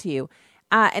to talk to you.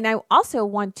 And I also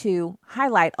want to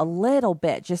highlight a little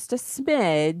bit, just a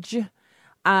smidge.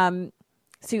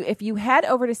 So if you head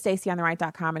over to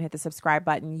StaceyOnTheRight.com and hit the subscribe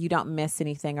button, you don't miss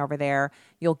anything over there.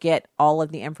 You'll get all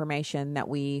of the information that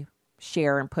we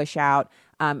share and push out.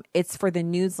 It's for the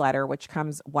newsletter, which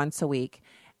comes once a week,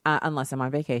 unless I'm on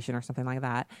vacation or something like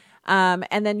that.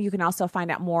 And then you can also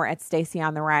find out more at Stacey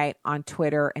on the Right on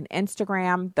Twitter and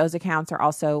Instagram. Those accounts are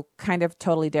also kind of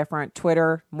totally different.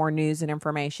 Twitter, more news and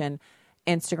information.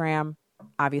 Instagram,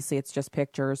 obviously it's just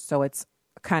pictures. So it's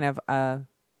kind of a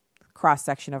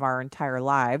cross-section of our entire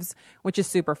lives, which is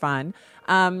super fun.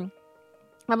 I'm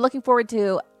looking forward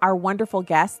to our wonderful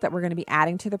guests that we're going to be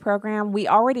adding to the program. We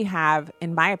already have,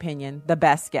 in my opinion, the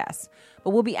best guests, but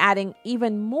we'll be adding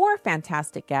even more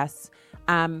fantastic guests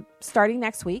starting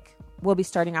next week. We'll be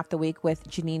starting off the week with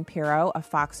Jeanine Pirro of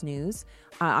Fox News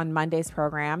on Monday's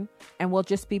program, and we'll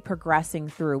just be progressing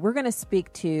through. We're going to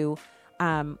speak to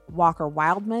Walker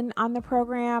Wildman on the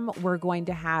program. We're going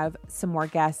to have some more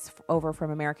guests over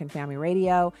from American Family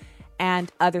Radio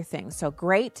and other things. So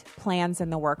great plans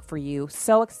in the work for you.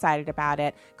 So excited about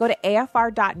it. Go to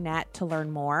afr.net to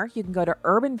learn more. You can go to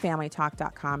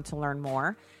urbanfamilytalk.com to learn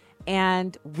more.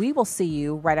 And we will see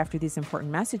you right after these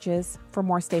important messages for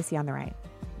more Stacey on the Right.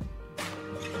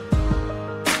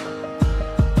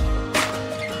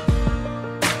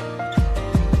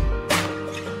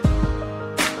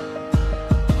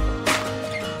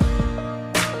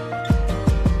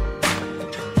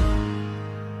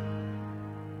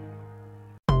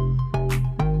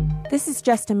 It's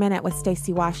Just a Minute with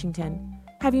Stacey Washington.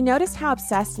 Have you noticed how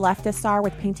obsessed leftists are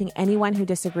with painting anyone who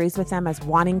disagrees with them as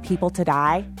wanting people to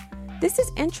die? This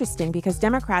is interesting because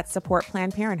Democrats support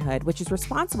Planned Parenthood, which is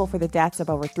responsible for the deaths of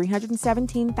over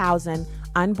 317,000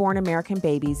 unborn American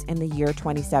babies in the year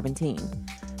 2017.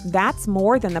 That's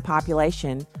more than the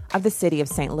population of the city of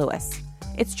St. Louis.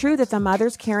 It's true that the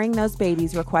mothers carrying those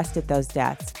babies requested those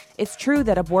deaths. It's true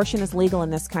that abortion is legal in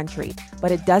this country,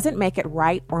 but it doesn't make it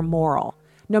right or moral.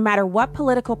 No matter what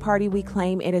political party we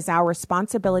claim, it is our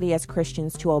responsibility as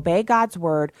Christians to obey God's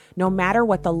word, no matter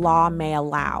what the law may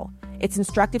allow. It's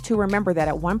instructive to remember that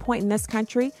at one point in this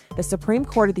country, the Supreme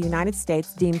Court of the United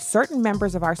States deemed certain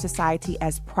members of our society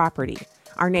as property.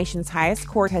 Our nation's highest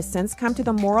court has since come to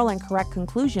the moral and correct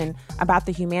conclusion about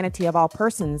the humanity of all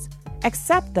persons,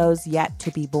 except those yet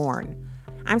to be born.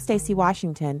 I'm Stacey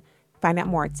Washington. Find out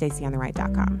more at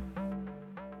StaceyOnTheRight.com.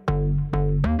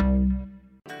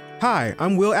 Hi,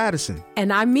 I'm Will Addison.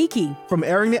 And I'm Miki. From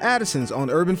Airing the Addisons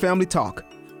on Urban Family Talk.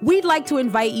 We'd like to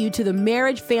invite you to the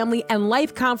Marriage, Family, and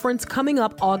Life Conference coming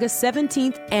up August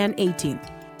 17th and 18th.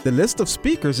 The list of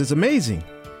speakers is amazing.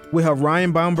 We have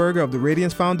Ryan Baumberger of the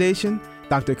Radiance Foundation,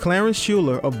 Dr. Clarence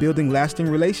Schuler of Building Lasting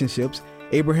Relationships,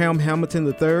 Abraham Hamilton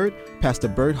III, Pastor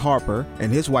Bert Harper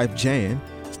and his wife Jan,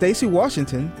 Stacey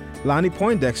Washington, Lonnie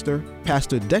Poindexter,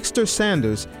 Pastor Dexter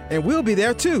Sanders, and we'll be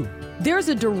there too. There's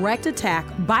a direct attack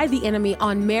by the enemy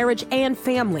on marriage and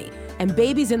family, and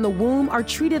babies in the womb are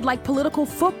treated like political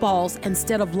footballs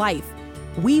instead of life.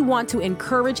 We want to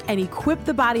encourage and equip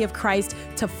the body of Christ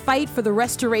to fight for the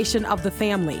restoration of the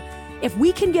family. If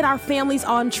we can get our families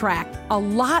on track, a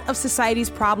lot of society's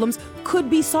problems could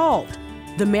be solved.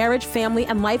 The Marriage, Family,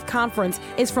 and Life Conference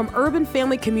is from Urban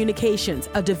Family Communications,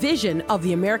 a division of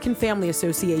the American Family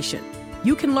Association.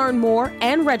 You can learn more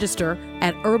and register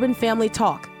at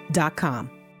urbanfamilytalk.com.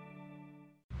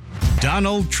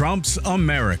 Donald Trump's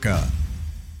America.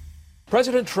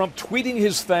 President Trump tweeting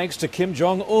his thanks to Kim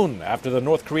Jong-un after the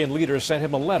North Korean leader sent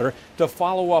him a letter to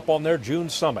follow up on their June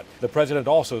summit. The president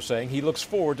also saying he looks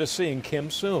forward to seeing Kim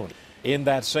soon. In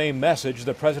that same message,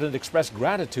 the president expressed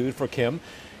gratitude for Kim,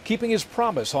 keeping his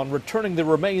promise on returning the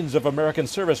remains of American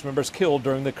service members killed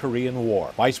during the Korean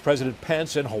War. Vice President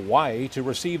Pence in Hawaii to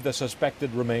receive the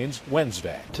suspected remains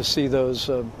Wednesday. To see those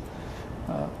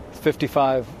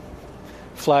 55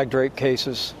 flag drape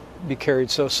cases be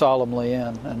carried so solemnly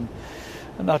in, and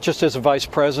not just as a vice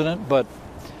president, but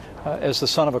as the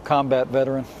son of a combat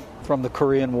veteran from the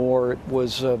Korean War,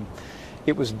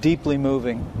 it was deeply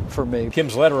moving for me.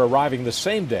 Kim's letter arriving the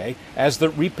same day as the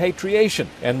repatriation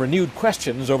and renewed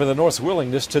questions over the North's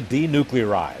willingness to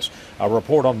denuclearize. A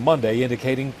report on Monday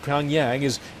indicating Pyongyang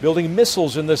is building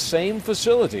missiles in the same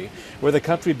facility where the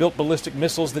country built ballistic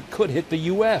missiles that could hit the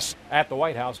U.S. At the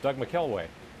White House, Doug McKelway,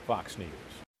 Fox News.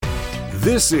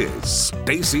 This is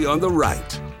Stacey on the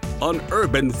Right on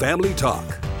Urban Family Talk.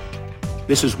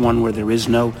 This is one where there is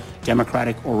no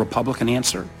Democratic or Republican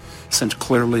answer, since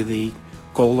clearly the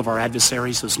goal of our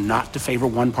adversaries was not to favor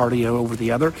one party over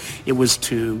the other. It was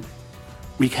to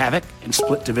wreak havoc and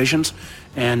split divisions.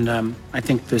 And I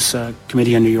think this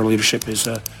committee under your leadership is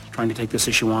trying to take this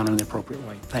issue on in the appropriate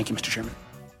way. Thank you, Mr. Chairman.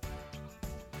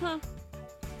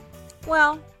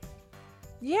 Well,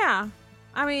 yeah.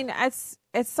 I mean,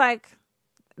 it's like,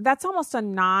 that's almost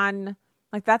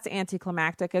that's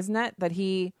anticlimactic, isn't it? That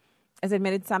he has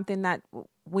admitted something that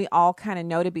we all kind of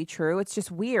know to be true. It's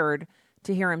just weird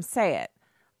to hear him say it.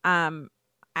 I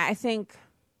think,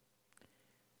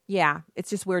 yeah, it's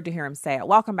just weird to hear him say it.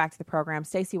 Welcome back to the program.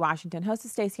 Stacey Washington, host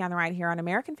of Stacey on the Right here on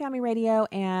American Family Radio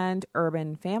and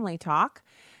Urban Family Talk.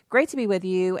 Great to be with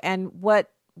you. And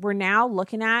what we're now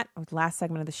looking at, the last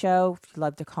segment of the show, if you'd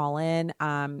love to call in,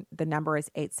 the number is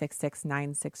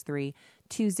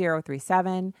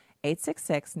 866-963-2037,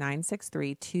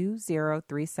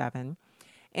 866-963-2037.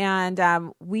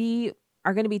 And we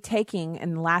are going to be taking,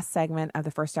 in the last segment of the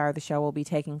first hour of the show, we'll be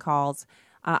taking calls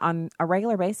on a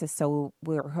regular basis. So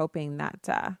we're hoping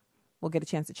that we'll get a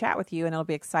chance to chat with you, and it'll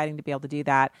be exciting to be able to do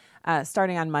that.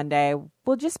 Starting on Monday,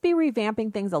 we'll just be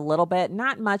revamping things a little bit.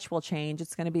 Not much will change.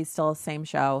 It's going to be still the same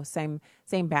show, same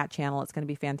bat channel. It's going to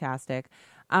be fantastic.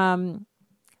 So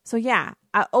yeah,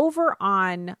 over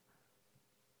on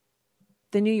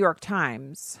the New York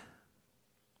Times,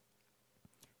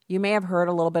 you may have heard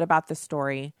a little bit about this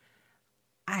story.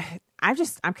 I'm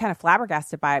kind of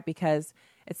flabbergasted by it, because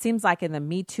it seems like in the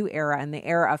Me Too era and the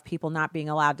era of people not being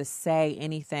allowed to say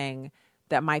anything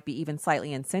that might be even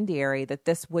slightly incendiary, that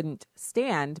this wouldn't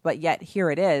stand, but yet here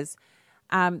it is.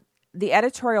 The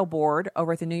editorial board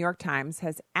over at the New York Times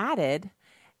has added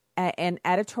an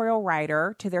editorial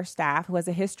writer to their staff who has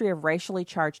a history of racially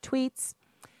charged tweets.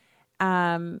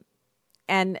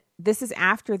 And this is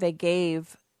after they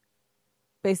gave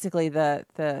basically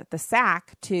the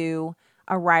sack to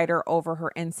a writer over her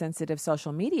insensitive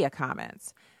social media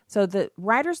comments. So the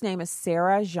writer's name is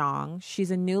Sarah Zhang.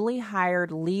 She's a newly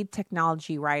hired lead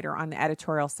technology writer on the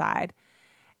editorial side.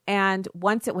 And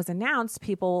once it was announced,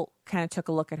 people kind of took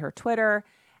a look at her Twitter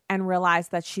and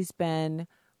realized that she's been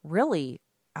really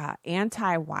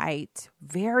anti-white,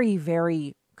 very,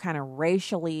 very kind of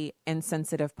racially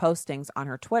insensitive postings on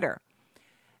her Twitter.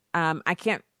 I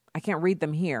can't read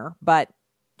them here, but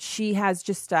she has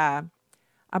just a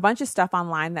bunch of stuff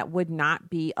online that would not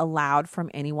be allowed from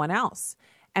anyone else.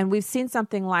 And we've seen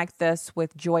something like this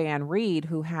with Joy-Ann Reid,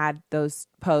 who had those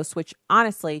posts, which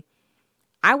honestly,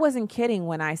 I wasn't kidding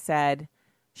when I said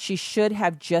she should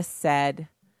have just said,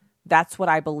 that's what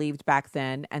I believed back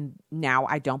then, and now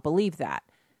I don't believe that.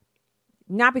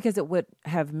 Not because it would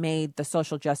have made the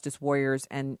social justice warriors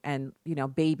and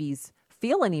babies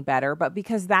feel any better, but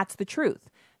because that's the truth.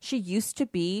 She used to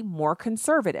be more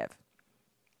conservative,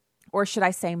 or should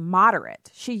I say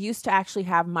moderate. She used to actually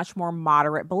have much more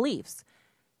moderate beliefs.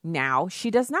 Now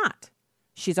she does not.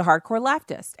 She's a hardcore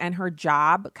leftist, and her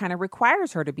job kind of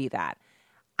requires her to be that.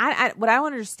 What I don't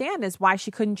understand is why she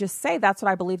couldn't just say that's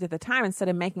what I believed at the time instead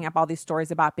of making up all these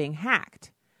stories about being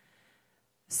hacked.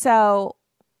 So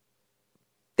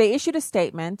they issued a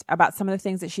statement about some of the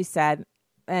things that she said,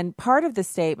 and part of the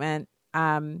statement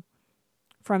from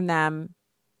them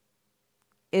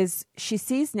is she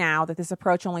sees now that this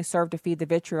approach only served to feed the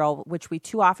vitriol, which we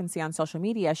too often see on social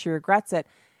media. She regrets it,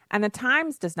 and the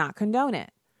Times does not condone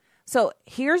it. So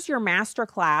here's your master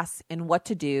class in what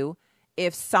to do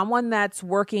if someone that's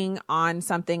working on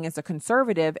something is a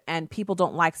conservative and people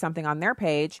don't like something on their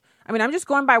page. I mean, I'm just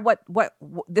going by what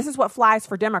this is what flies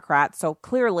for Democrats, so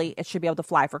clearly it should be able to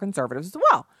fly for conservatives as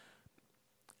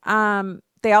well.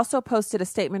 They also posted a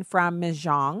statement from Ms.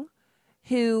 Zhang,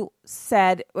 who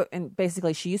said, and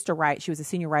basically she used to write, she was a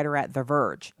senior writer at The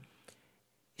Verge.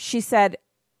 She said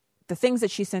the things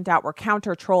that she sent out were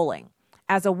counter-trolling.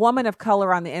 As a woman of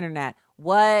color on the internet,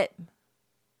 what?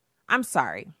 I'm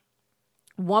sorry.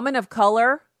 Woman of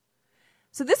color?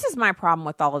 So this is my problem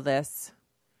with all of this.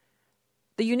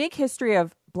 The unique history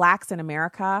of blacks in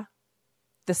America,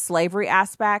 the slavery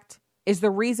aspect, is the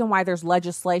reason why there's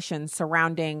legislation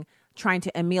surrounding trying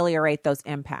to ameliorate those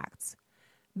impacts.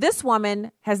 This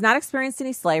woman has not experienced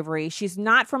any slavery. She's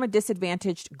not from a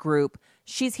disadvantaged group.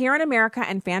 She's here in America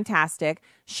and fantastic.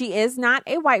 She is not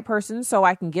a white person, so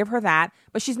I can give her that,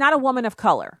 but she's not a woman of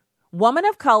color. Woman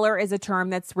of color is a term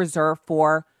that's reserved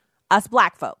for us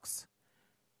black folks.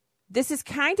 This is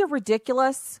kind of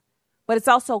ridiculous, but it's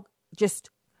also just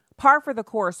par for the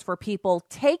course for people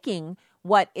taking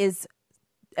what is,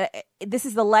 this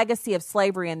is the legacy of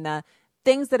slavery and the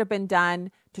things that have been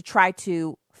done to try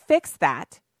to fix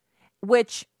that,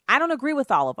 which I don't agree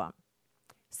with all of them.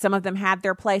 Some of them had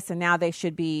their place and now they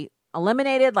should be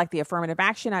eliminated, like the affirmative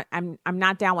action. I'm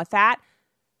not down with that.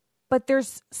 But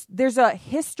there's a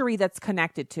history that's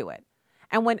connected to it.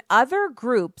 And when other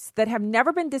groups that have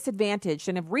never been disadvantaged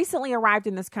and have recently arrived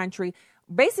in this country,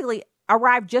 basically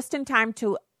arrived just in time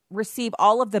to receive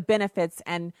all of the benefits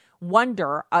and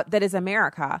wonder that is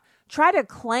America, try to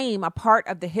claim a part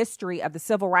of the history of the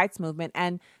civil rights movement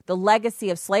and the legacy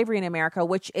of slavery in America,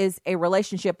 which is a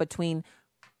relationship between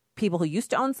people who used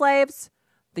to own slaves,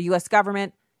 the U.S.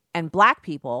 government, and black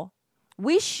people,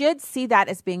 we should see that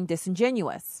as being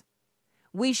disingenuous.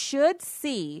 We should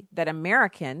see that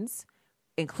Americans,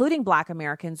 including black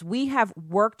Americans, we have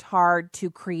worked hard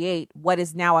to create what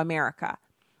is now America.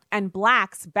 And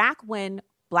blacks, back when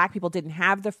black people didn't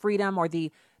have the freedom or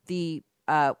the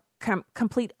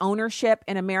complete ownership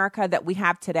in America that we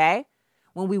have today,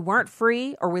 when we weren't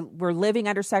free or we were living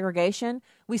under segregation,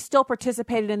 we still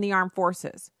participated in the armed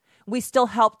forces. We still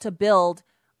helped to build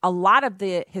a lot of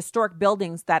the historic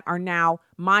buildings that are now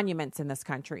monuments in this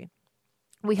country.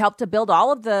 We helped to build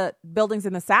all of the buildings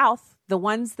in the South, the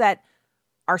ones that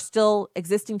are still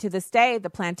existing to this day, the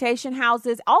plantation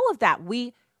houses, all of that.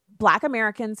 We, black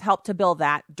Americans, helped to build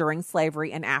that during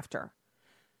slavery and after.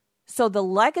 So the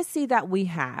legacy that we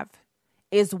have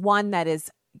is one that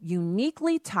is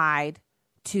uniquely tied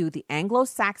to the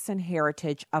Anglo-Saxon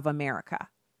heritage of America.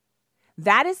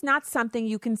 That is not something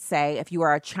you can say if you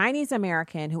are a Chinese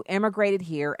American who immigrated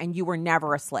here and you were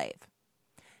never a slave.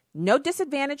 No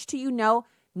disadvantage to you,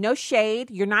 no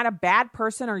shade. You're not a bad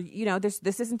person, or,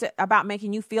 this isn't about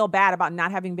making you feel bad about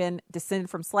not having been descended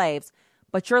from slaves,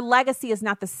 but your legacy is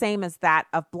not the same as that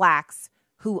of blacks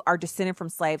who are descended from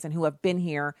slaves and who have been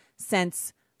here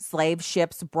since slave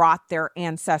ships brought their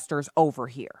ancestors over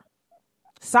here.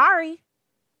 Sorry,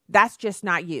 that's just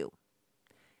not you.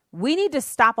 We need to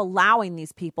stop allowing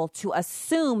these people to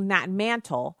assume that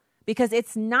mantle because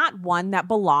it's not one that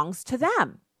belongs to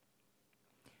them.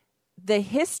 The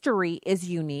history is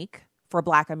unique for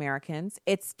Black Americans.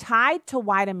 It's tied to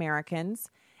white Americans,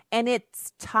 and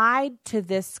it's tied to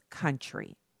this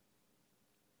country.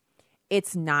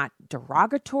 It's not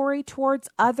derogatory towards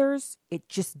others. It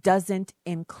just doesn't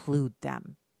include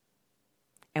them.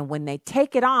 And when they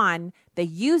take it on, they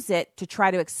use it to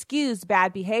try to excuse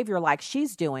bad behavior like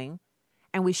she's doing,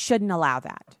 and we shouldn't allow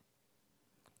that.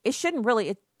 It shouldn't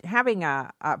really, being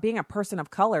a person of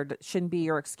color shouldn't be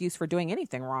your excuse for doing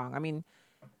anything wrong. I mean,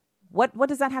 what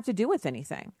does that have to do with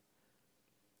anything?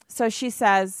 So she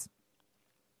says,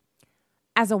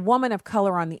 as a woman of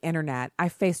color on the internet, I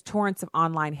face torrents of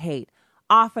online hate,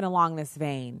 often along this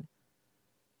vein.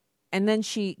 And then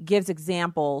she gives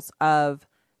examples of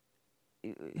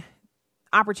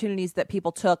opportunities that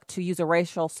people took to use a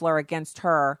racial slur against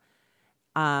her.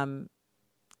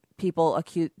 People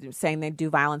saying they do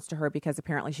violence to her because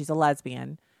apparently she's a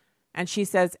lesbian. And she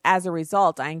says, as a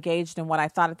result, I engaged in what I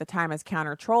thought at the time as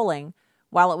counter-trolling.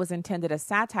 While it was intended as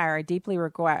satire, I deeply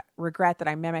regret that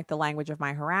I mimicked the language of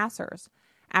my harassers.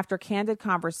 After candid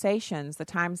conversations, the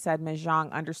Times said Ms.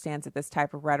 Zhang understands that this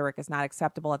type of rhetoric is not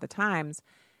acceptable at the Times,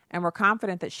 and we're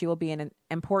confident that she will be an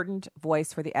important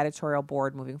voice for the editorial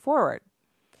board moving forward.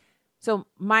 So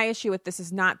my issue with this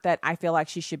is not that I feel like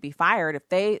she should be fired. If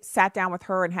they sat down with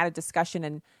her and had a discussion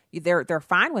and they're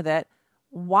fine with it,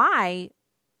 why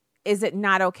is it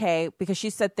not okay? Because she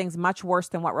said things much worse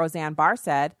than what Roseanne Barr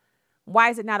said. Why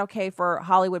is it not okay for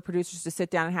Hollywood producers to sit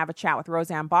down and have a chat with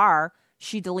Roseanne Barr?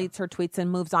 She deletes her tweets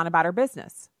and moves on about her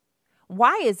business.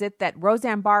 Why is it that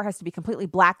Roseanne Barr has to be completely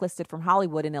blacklisted from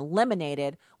Hollywood and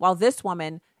eliminated while this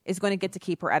woman is going to get to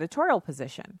keep her editorial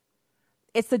position?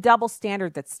 It's the double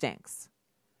standard that stinks.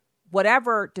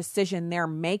 Whatever decision they're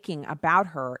making about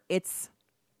her, it's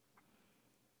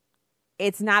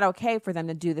not okay for them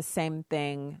to do the same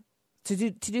thing,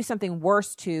 to do something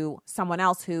worse to someone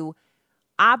else who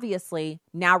obviously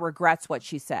now regrets what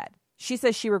she said. She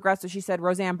says she regrets what she said.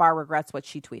 Roseanne Barr regrets what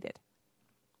she tweeted.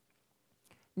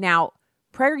 Now,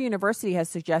 Prager University has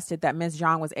suggested that Ms.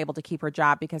 Zhang was able to keep her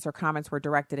job because her comments were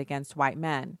directed against white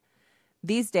men.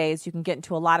 These days, you can get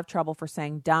into a lot of trouble for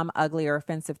saying dumb, ugly, or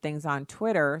offensive things on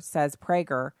Twitter, says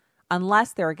Prager,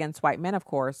 unless they're against white men, of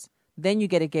course. Then you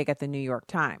get a gig at the New York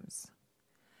Times.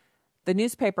 The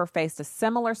newspaper faced a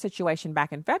similar situation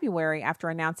back in February after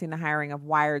announcing the hiring of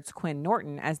Wired's Quinn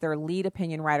Norton as their lead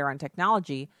opinion writer on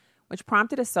technology, which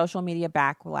prompted a social media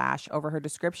backlash over her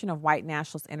description of white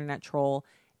nationalist internet troll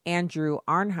Andrew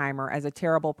Arnheimer as a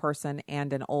terrible person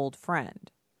and an old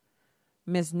friend.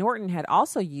 Ms. Norton had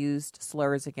also used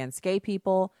slurs against gay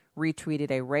people,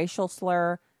 retweeted a racial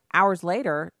slur. Hours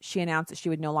later, she announced that she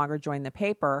would no longer join the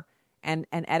paper, and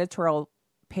an editorial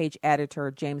page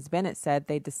editor, James Bennett, said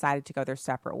they decided to go their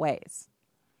separate ways.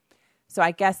 So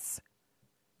I guess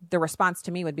the response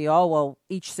to me would be, oh, well,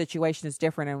 each situation is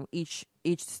different and each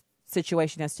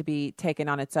situation has to be taken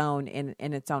on its own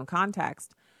in its own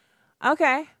context.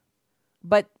 Okay.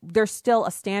 But there's still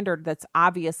a standard that's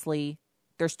obviously,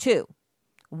 there's two.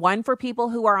 One for people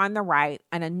who are on the right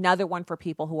and another one for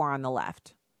people who are on the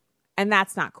left. And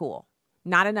that's not cool.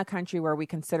 Not in a country where we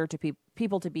consider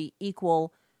people to be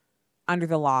equal under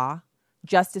the law,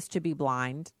 justice to be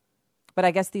blind. But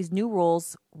I guess these new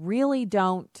rules really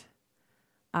don't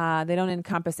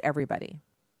encompass everybody.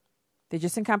 They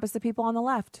just encompass the people on the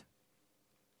left.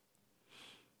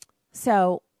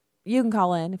 So you can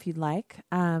call in if you'd like.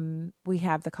 We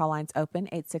have the call lines open,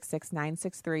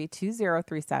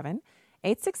 866-963-2037,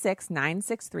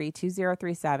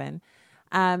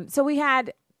 866-963-2037. So we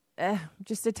had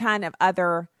just a ton of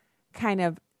other kind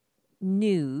of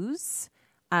news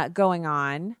going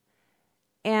on.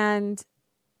 And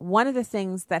one of the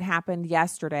things that happened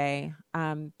yesterday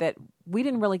that we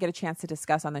didn't really get a chance to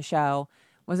discuss on the show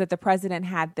was that the president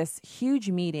had this huge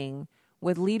meeting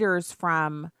with leaders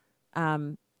from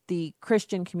the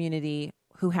Christian community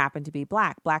who happened to be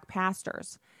black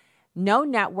pastors. No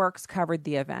networks covered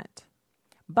the event,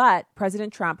 but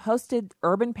President Trump hosted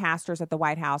urban pastors at the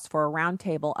White House for a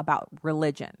roundtable about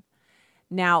religion.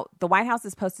 Now, the White House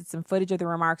has posted some footage of the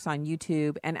remarks on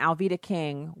YouTube, and Alveda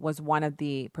King was one of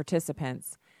the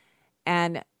participants.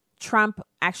 And Trump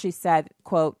actually said,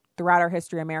 quote, "Throughout our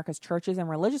history, America's churches and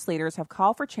religious leaders have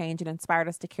called for change and inspired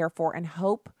us to care for and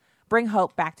bring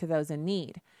hope back to those in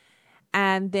need."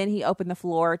 And then he opened the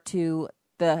floor to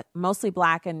the mostly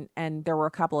black and there were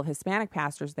a couple of Hispanic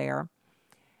pastors there.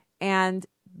 And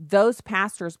those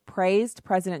pastors praised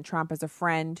President Trump as a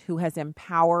friend who has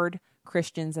empowered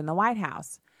Christians in the White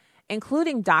House,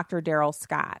 including Dr. Daryl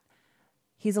Scott.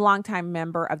 He's a longtime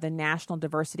member of the National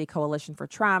Diversity Coalition for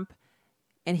Trump,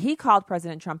 and he called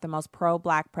President Trump the most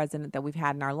pro-Black president that we've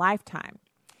had in our lifetime,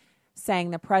 saying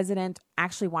the president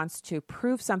actually wants to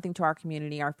prove something to our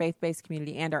community, our faith-based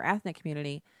community, and our ethnic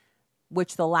community,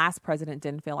 which the last president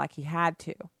didn't feel like he had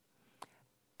to.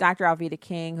 Dr. Alveda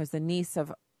King, who's the niece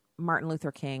of Martin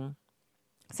Luther King,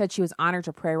 said she was honored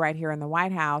to pray right here in the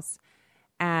White House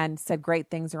and said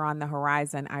great things are on the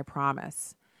horizon, I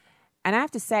promise. And I have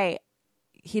to say,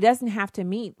 he doesn't have to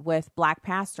meet with Black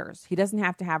pastors. He doesn't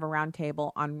have to have a round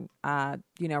table on,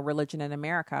 religion in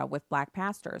America with Black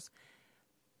pastors.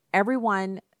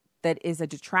 Everyone that is a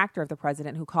detractor of the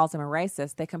president who calls him a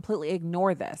racist, they completely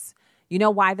ignore this. You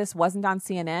know why this wasn't on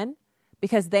CNN?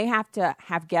 Because they have to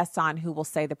have guests on who will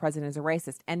say the president is a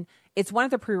racist. And it's one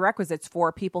of the prerequisites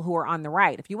for people who are on the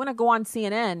right. If you want to go on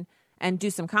CNN and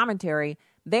do some commentary,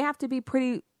 they have to be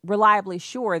pretty reliably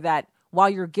sure that while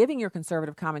you're giving your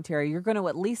conservative commentary, you're going to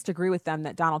at least agree with them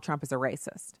that Donald Trump is a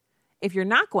racist. If you're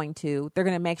not going to, they're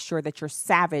going to make sure that you're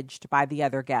savaged by the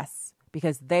other guests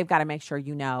because they've got to make sure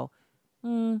you know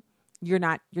you're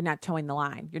not towing the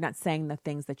line. You're not saying the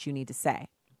things that you need to say.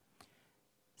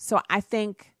 So I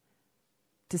think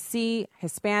to see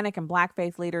Hispanic and Black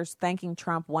faith leaders thanking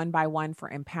Trump one by one for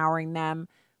empowering them,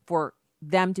 for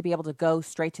them to be able to go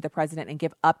straight to the president and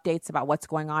give updates about what's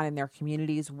going on in their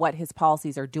communities, what his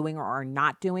policies are doing or are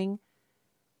not doing,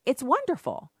 it's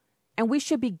wonderful. And we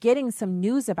should be getting some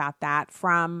news about that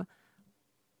from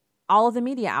all of the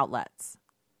media outlets.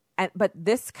 But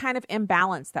this kind of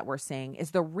imbalance that we're seeing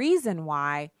is the reason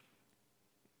why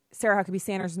Sarah Huckabee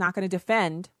Sanders is not going to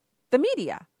defend the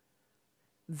media.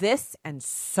 This and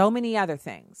so many other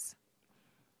things.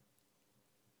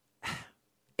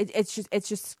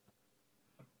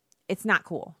 It's not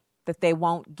cool that they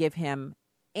won't give him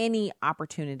any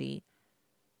opportunity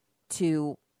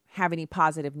to have any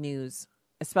positive news,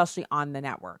 especially on the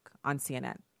network, on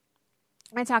CNN.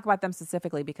 I talk about them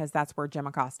specifically because that's where Jim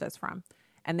Acosta is from.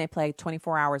 And they play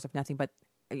 24 hours of nothing but,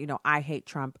 I hate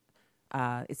Trump.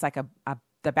 It's like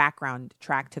the background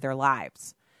track to their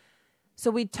lives.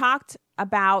 So we talked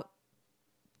about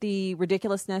the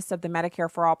ridiculousness of the Medicare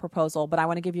for All proposal, but I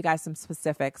want to give you guys some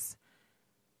specifics.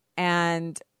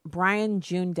 And Brian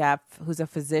Jundeff, who's a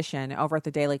physician over at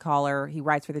the Daily Caller, he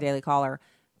writes for the Daily Caller,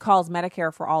 calls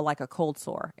Medicare for All like a cold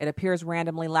sore. It appears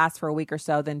randomly, lasts for a week or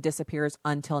so, then disappears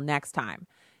until next time.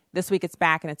 This week it's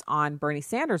back and it's on Bernie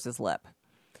Sanders' lip.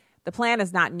 The plan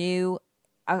is not new.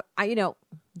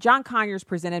 John Conyers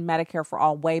presented Medicare for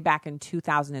All way back in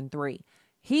 2003.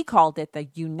 He called it the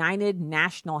United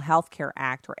National Healthcare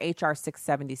Act, or H.R.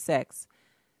 676.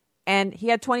 And he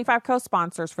had 25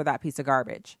 co-sponsors for that piece of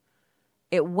garbage.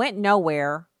 It went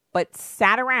nowhere, but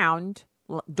sat around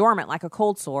dormant like a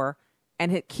cold sore,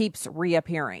 and it keeps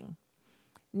reappearing.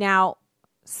 Now,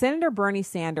 Senator Bernie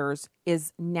Sanders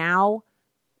is now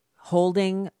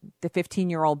holding the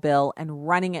 15-year-old bill and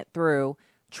running it through,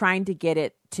 trying to get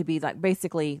it to be like,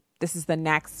 basically, this is the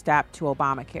next step to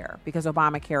Obamacare, because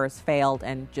Obamacare has failed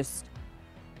and just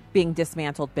being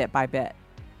dismantled bit by bit.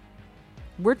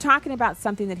 We're talking about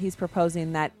something that he's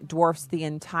proposing that dwarfs the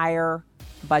entire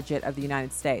budget of the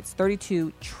United States,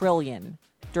 $32 trillion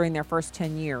during their first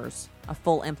 10 years of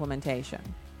full implementation.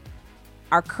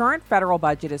 Our current federal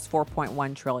budget is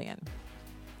 $4.1 trillion.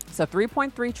 So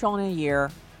 $3.3 trillion a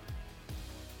year,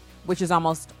 which is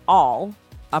almost all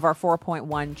of our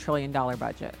 $4.1 trillion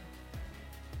budget.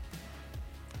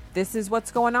 This is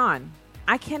what's going on.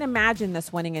 I can't imagine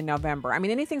this winning in November. I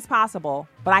mean, anything's possible,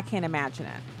 but I can't imagine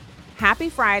it. Happy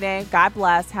Friday. God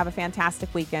bless. Have a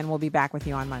fantastic weekend. We'll be back with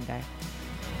you on Monday.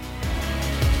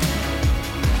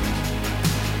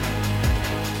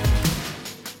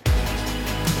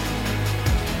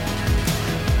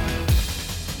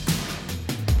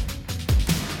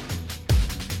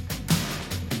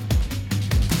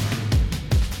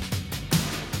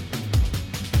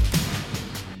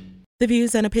 The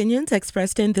views and opinions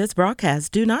expressed in this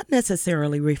broadcast do not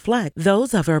necessarily reflect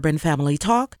those of Urban Family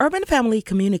Talk, Urban Family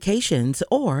Communications,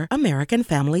 or American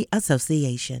Family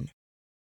Association.